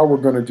here's how we're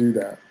going to do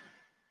that.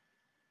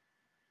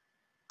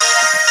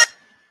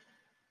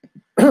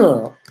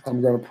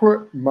 I'm going to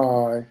put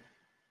my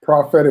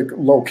prophetic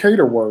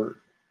locator word.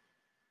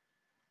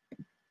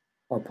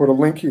 I'll put a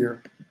link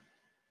here.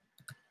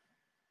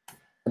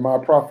 My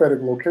prophetic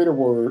locator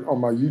word on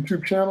my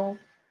YouTube channel.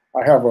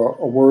 I have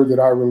a word that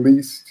I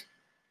released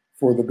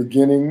for the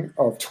beginning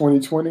of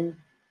 2020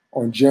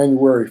 on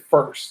January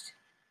 1st.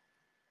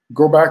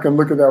 Go back and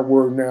look at that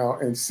word now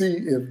and see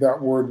if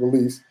that word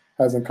release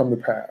hasn't come to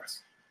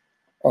pass.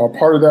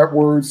 Part of that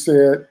word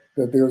said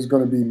that there's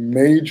going to be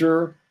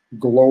major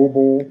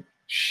global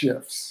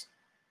shifts.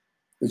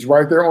 It's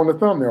right there on the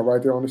thumbnail,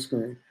 right there on the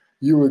screen.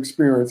 You will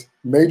experience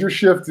major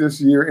shifts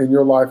this year in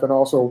your life and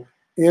also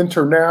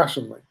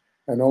internationally.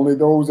 And only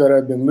those that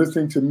have been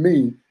listening to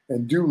me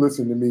and do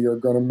listen to me are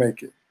going to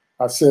make it.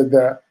 I said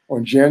that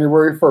on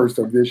January 1st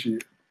of this year.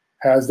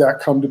 Has that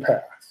come to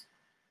pass?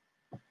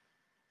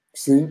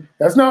 See,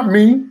 that's not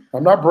me.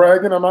 I'm not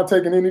bragging. I'm not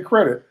taking any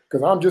credit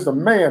because I'm just a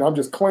man. I'm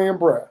just claiming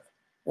breath.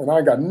 And I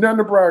ain't got nothing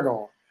to brag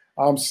on.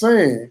 I'm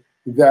saying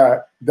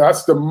that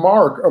that's the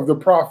mark of the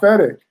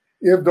prophetic.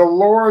 If the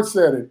Lord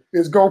said it,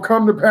 it's going to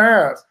come to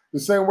pass the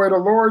same way the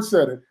Lord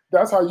said it.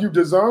 That's how you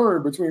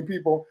discern between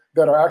people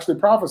that are actually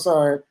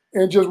prophesying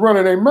and just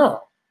running their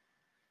mouth.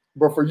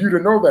 But for you to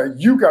know that,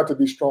 you got to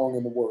be strong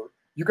in the word.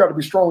 You got to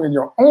be strong in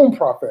your own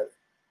prophetic.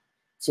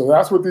 So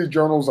that's what these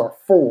journals are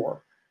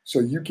for. So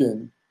you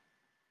can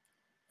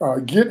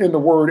get in the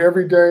word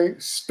every day,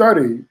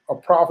 study a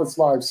prophet's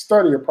life,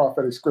 study a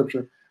prophetic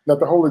scripture, let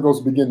the Holy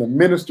Ghost begin to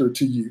minister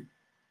to you.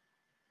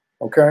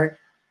 Okay?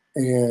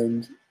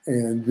 And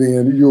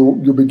then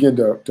you'll begin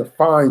to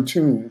fine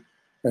tune,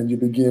 and you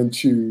begin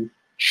to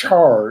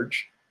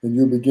charge, and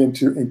you'll begin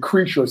to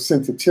increase your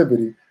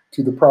sensitivity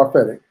to the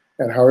prophetic.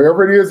 And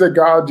however it is that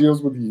God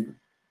deals with you,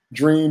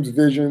 dreams,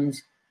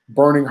 visions,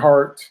 burning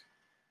heart,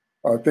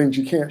 things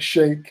you can't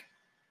shake,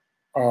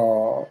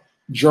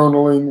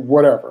 journaling,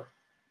 whatever.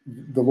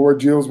 The Lord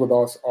deals with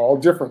us all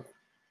differently,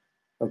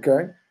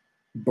 okay?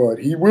 But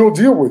he will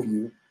deal with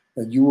you,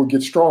 and you will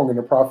get strong in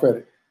the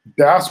prophetic.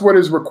 That's what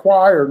is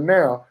required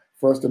now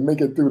for us to make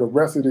it through the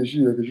rest of this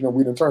year, because, you know,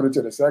 we done turned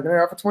into the second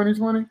half of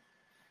 2020.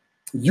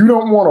 You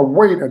don't want to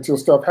wait until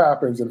stuff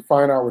happens and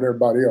find out with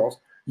everybody else.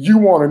 You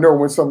want to know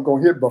when something's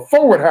going to hit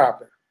before it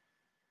happens,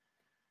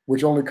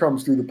 which only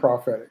comes through the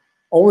prophetic.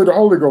 Only the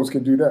Holy Ghost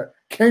can do that.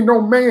 Can't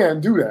no man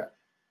do that.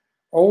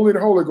 Only the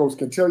Holy Ghost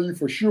can tell you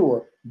for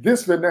sure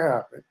this finna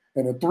happen.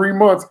 And in 3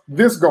 months,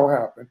 this gonna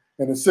happen.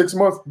 And in 6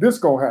 months, this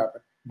gonna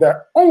happen.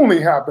 That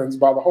only happens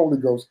by the Holy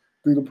Ghost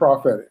through the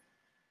prophetic.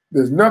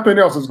 There's nothing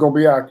else that's gonna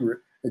be accurate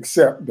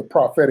except the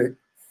prophetic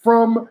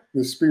from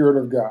the Spirit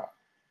of God.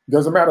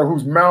 Doesn't matter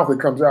whose mouth it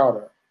comes out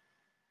of.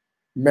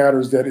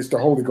 Matters that it's the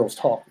Holy Ghost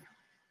talking.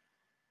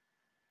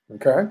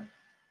 Okay?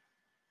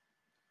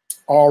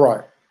 All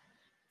right.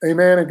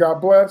 Amen and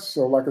God bless.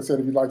 So like I said,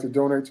 if you'd like to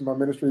donate to my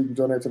ministry, you can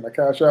donate to my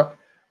Cash App.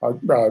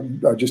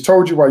 I just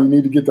told you why you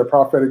need to get the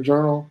prophetic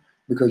journal,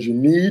 because you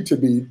need to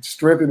be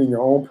strengthening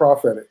your own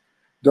prophetic.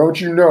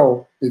 Don't you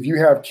know, if you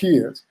have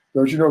kids,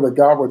 don't you know that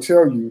God will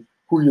tell you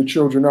who your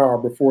children are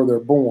before they're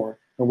born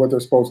and what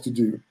they're supposed to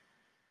do?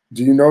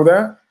 Do you know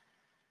that?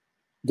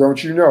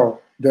 Don't you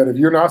know that if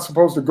you're not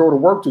supposed to go to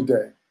work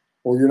today,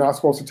 or you're not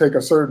supposed to take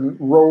a certain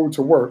road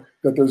to work,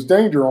 that there's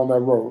danger on that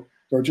road?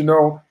 Don't you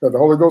know that the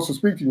Holy Ghost will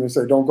speak to you and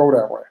say, don't go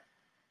that way?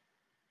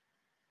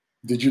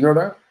 Did you know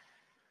that?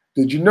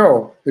 Did you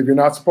know if you're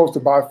not supposed to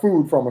buy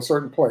food from a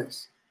certain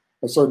place,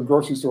 a certain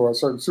grocery store, a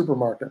certain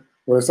supermarket,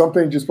 where there's some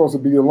things you're supposed to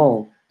be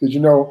alone? Did you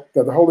know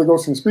that the Holy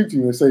Ghost can speak to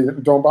you and say,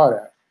 don't buy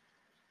that?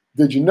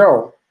 Did you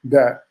know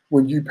that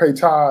when you pay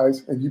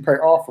tithes and you pay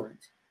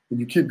offerings, and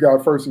you keep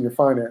God first in your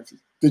finances,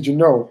 did you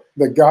know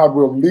that God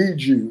will lead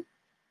you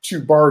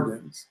to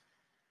bargains?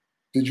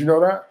 Did you know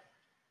that?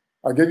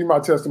 I gave you my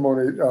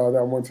testimony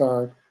that one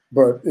time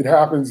but it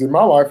happens in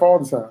my life all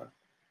the time.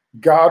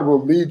 God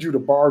will lead you to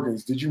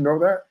bargains. Did you know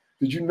that?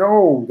 Did you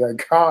know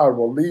that God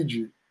will lead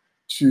you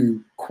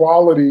to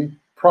quality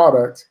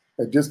products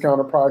at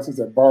discounted prices,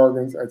 at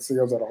bargains, at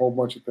sales, at a whole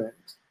bunch of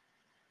things?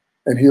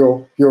 And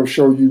he'll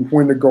show you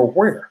when to go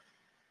where,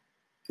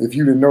 if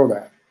you didn't know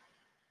that.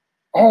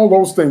 All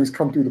those things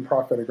come through the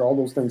prophetic. All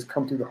those things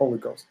come through the Holy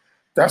Ghost.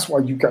 That's why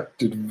you got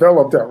to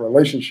develop that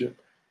relationship,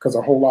 because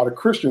a whole lot of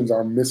Christians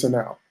are missing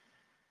out.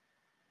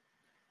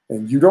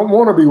 And you don't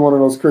want to be one of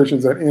those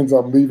Christians that ends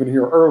up leaving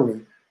here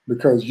early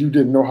because you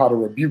didn't know how to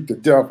rebuke the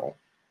devil,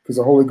 because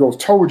the Holy Ghost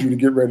told you to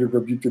get ready to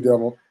rebuke the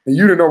devil, and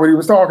you didn't know what he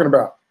was talking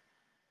about.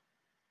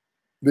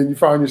 Then you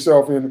find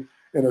yourself in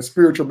a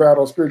spiritual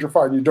battle, a spiritual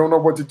fight, and you don't know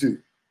what to do.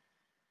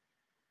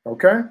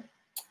 Okay?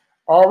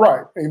 All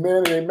right. Amen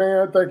and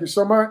amen. Thank you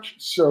so much.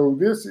 So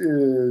this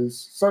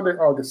is Sunday,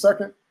 August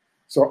 2nd.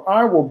 So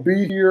I will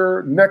be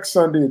here next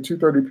Sunday at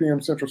 2:30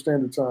 p.m. Central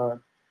Standard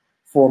Time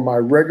for my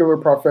regular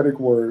prophetic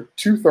word,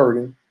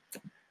 2:30.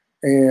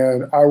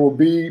 And I will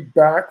be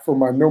back for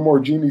my No More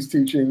Genies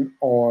teaching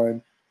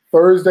on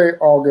Thursday,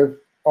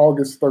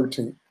 August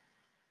 13th,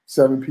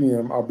 7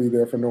 p.m. I'll be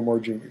there for No More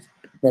Genies.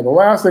 Now, the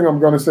last thing I'm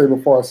going to say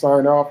before I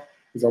sign off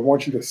is I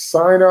want you to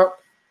sign up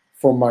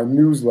for my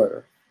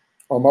newsletter.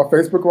 On my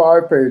Facebook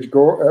Live page,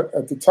 go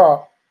at the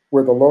top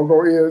where the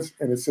logo is,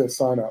 and it says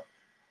sign up.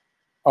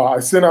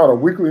 I send out a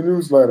weekly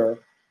newsletter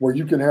where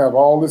you can have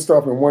all this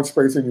stuff in one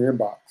space in your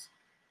inbox.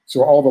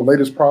 So all the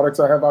latest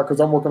products I have out, because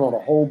I'm working on a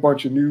whole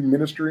bunch of new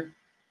ministry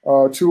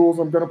tools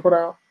I'm going to put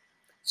out.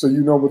 So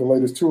you know what the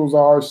latest tools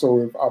are. So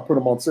if I put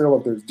them on sale,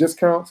 if there's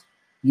discounts,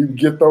 you can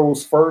get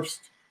those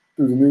first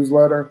through the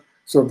newsletter.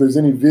 So if there's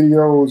any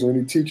videos or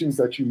any teachings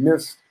that you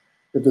missed,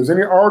 if there's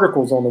any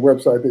articles on the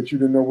website that you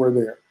didn't know were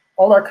there,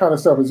 all that kind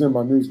of stuff is in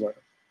my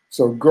newsletter.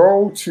 So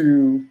go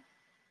to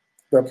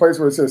that place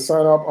where it says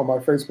sign up on my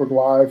Facebook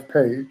Live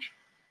page,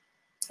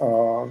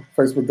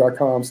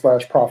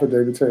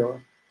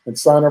 facebook.com/ProphetDavidTaylor, and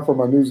sign up for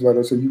my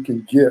newsletter so you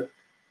can get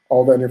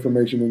all that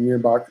information in your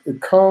inbox. It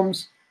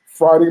comes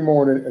Friday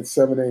morning at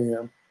 7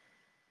 a.m.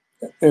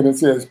 and it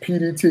says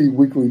PDT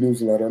Weekly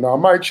Newsletter. Now, I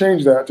might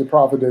change that to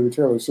Prophet David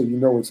Taylor so you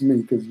know it's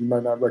me, because you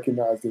might not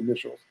recognize the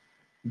initials.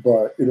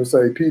 But it'll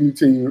say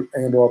PDT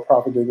and or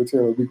Prophet David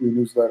Taylor Weekly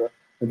Newsletter,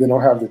 and then I'll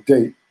have the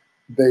date.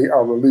 They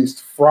are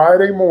released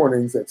Friday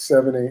mornings at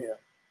 7 a.m.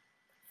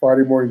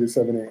 Friday morning at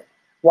 7 a.m.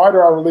 Why do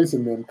I release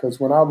them then? Because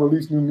when I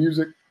release new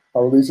music, I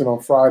release it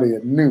on Friday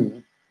at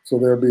noon. So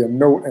there'll be a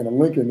note and a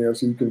link in there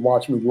so you can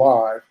watch me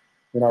live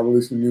when I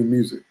release the new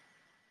music.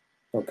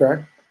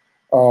 Okay?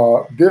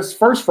 This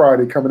first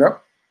Friday coming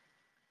up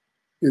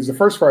is the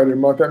first Friday of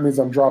the month. That means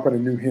I'm dropping a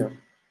new hymn.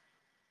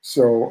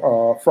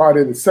 So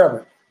Friday the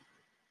 7th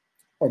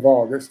of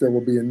August, there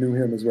will be a new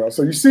hymn as well.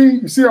 So you see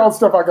all the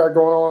stuff I got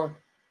going on?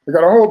 I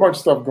got a whole bunch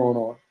of stuff going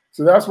on.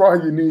 So that's why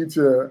you need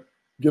to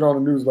get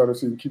on the newsletter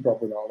so you can keep up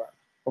with all that.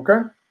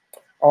 Okay?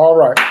 All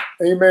right.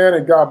 Amen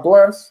and God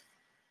bless.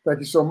 Thank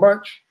you so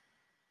much.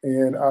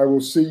 And I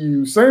will see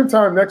you same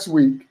time next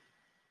week,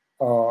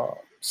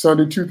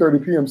 Sunday,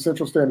 2:30 p.m.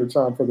 Central Standard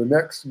Time for the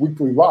next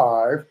weekly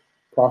live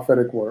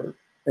prophetic word.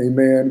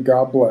 Amen.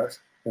 God bless.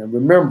 And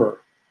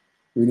remember,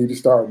 we need to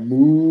start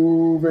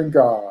moving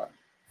God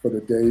for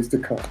the days to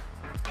come.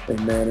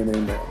 Amen and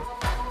amen.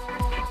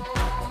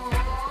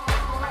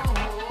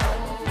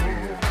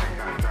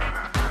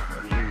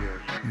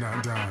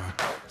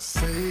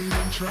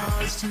 Satan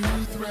tries to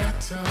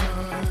threaten,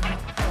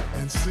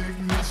 and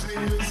sickness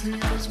is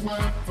his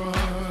weapon,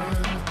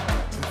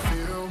 to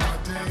fill my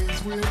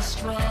days with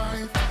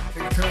strife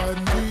and cut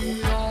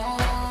me off.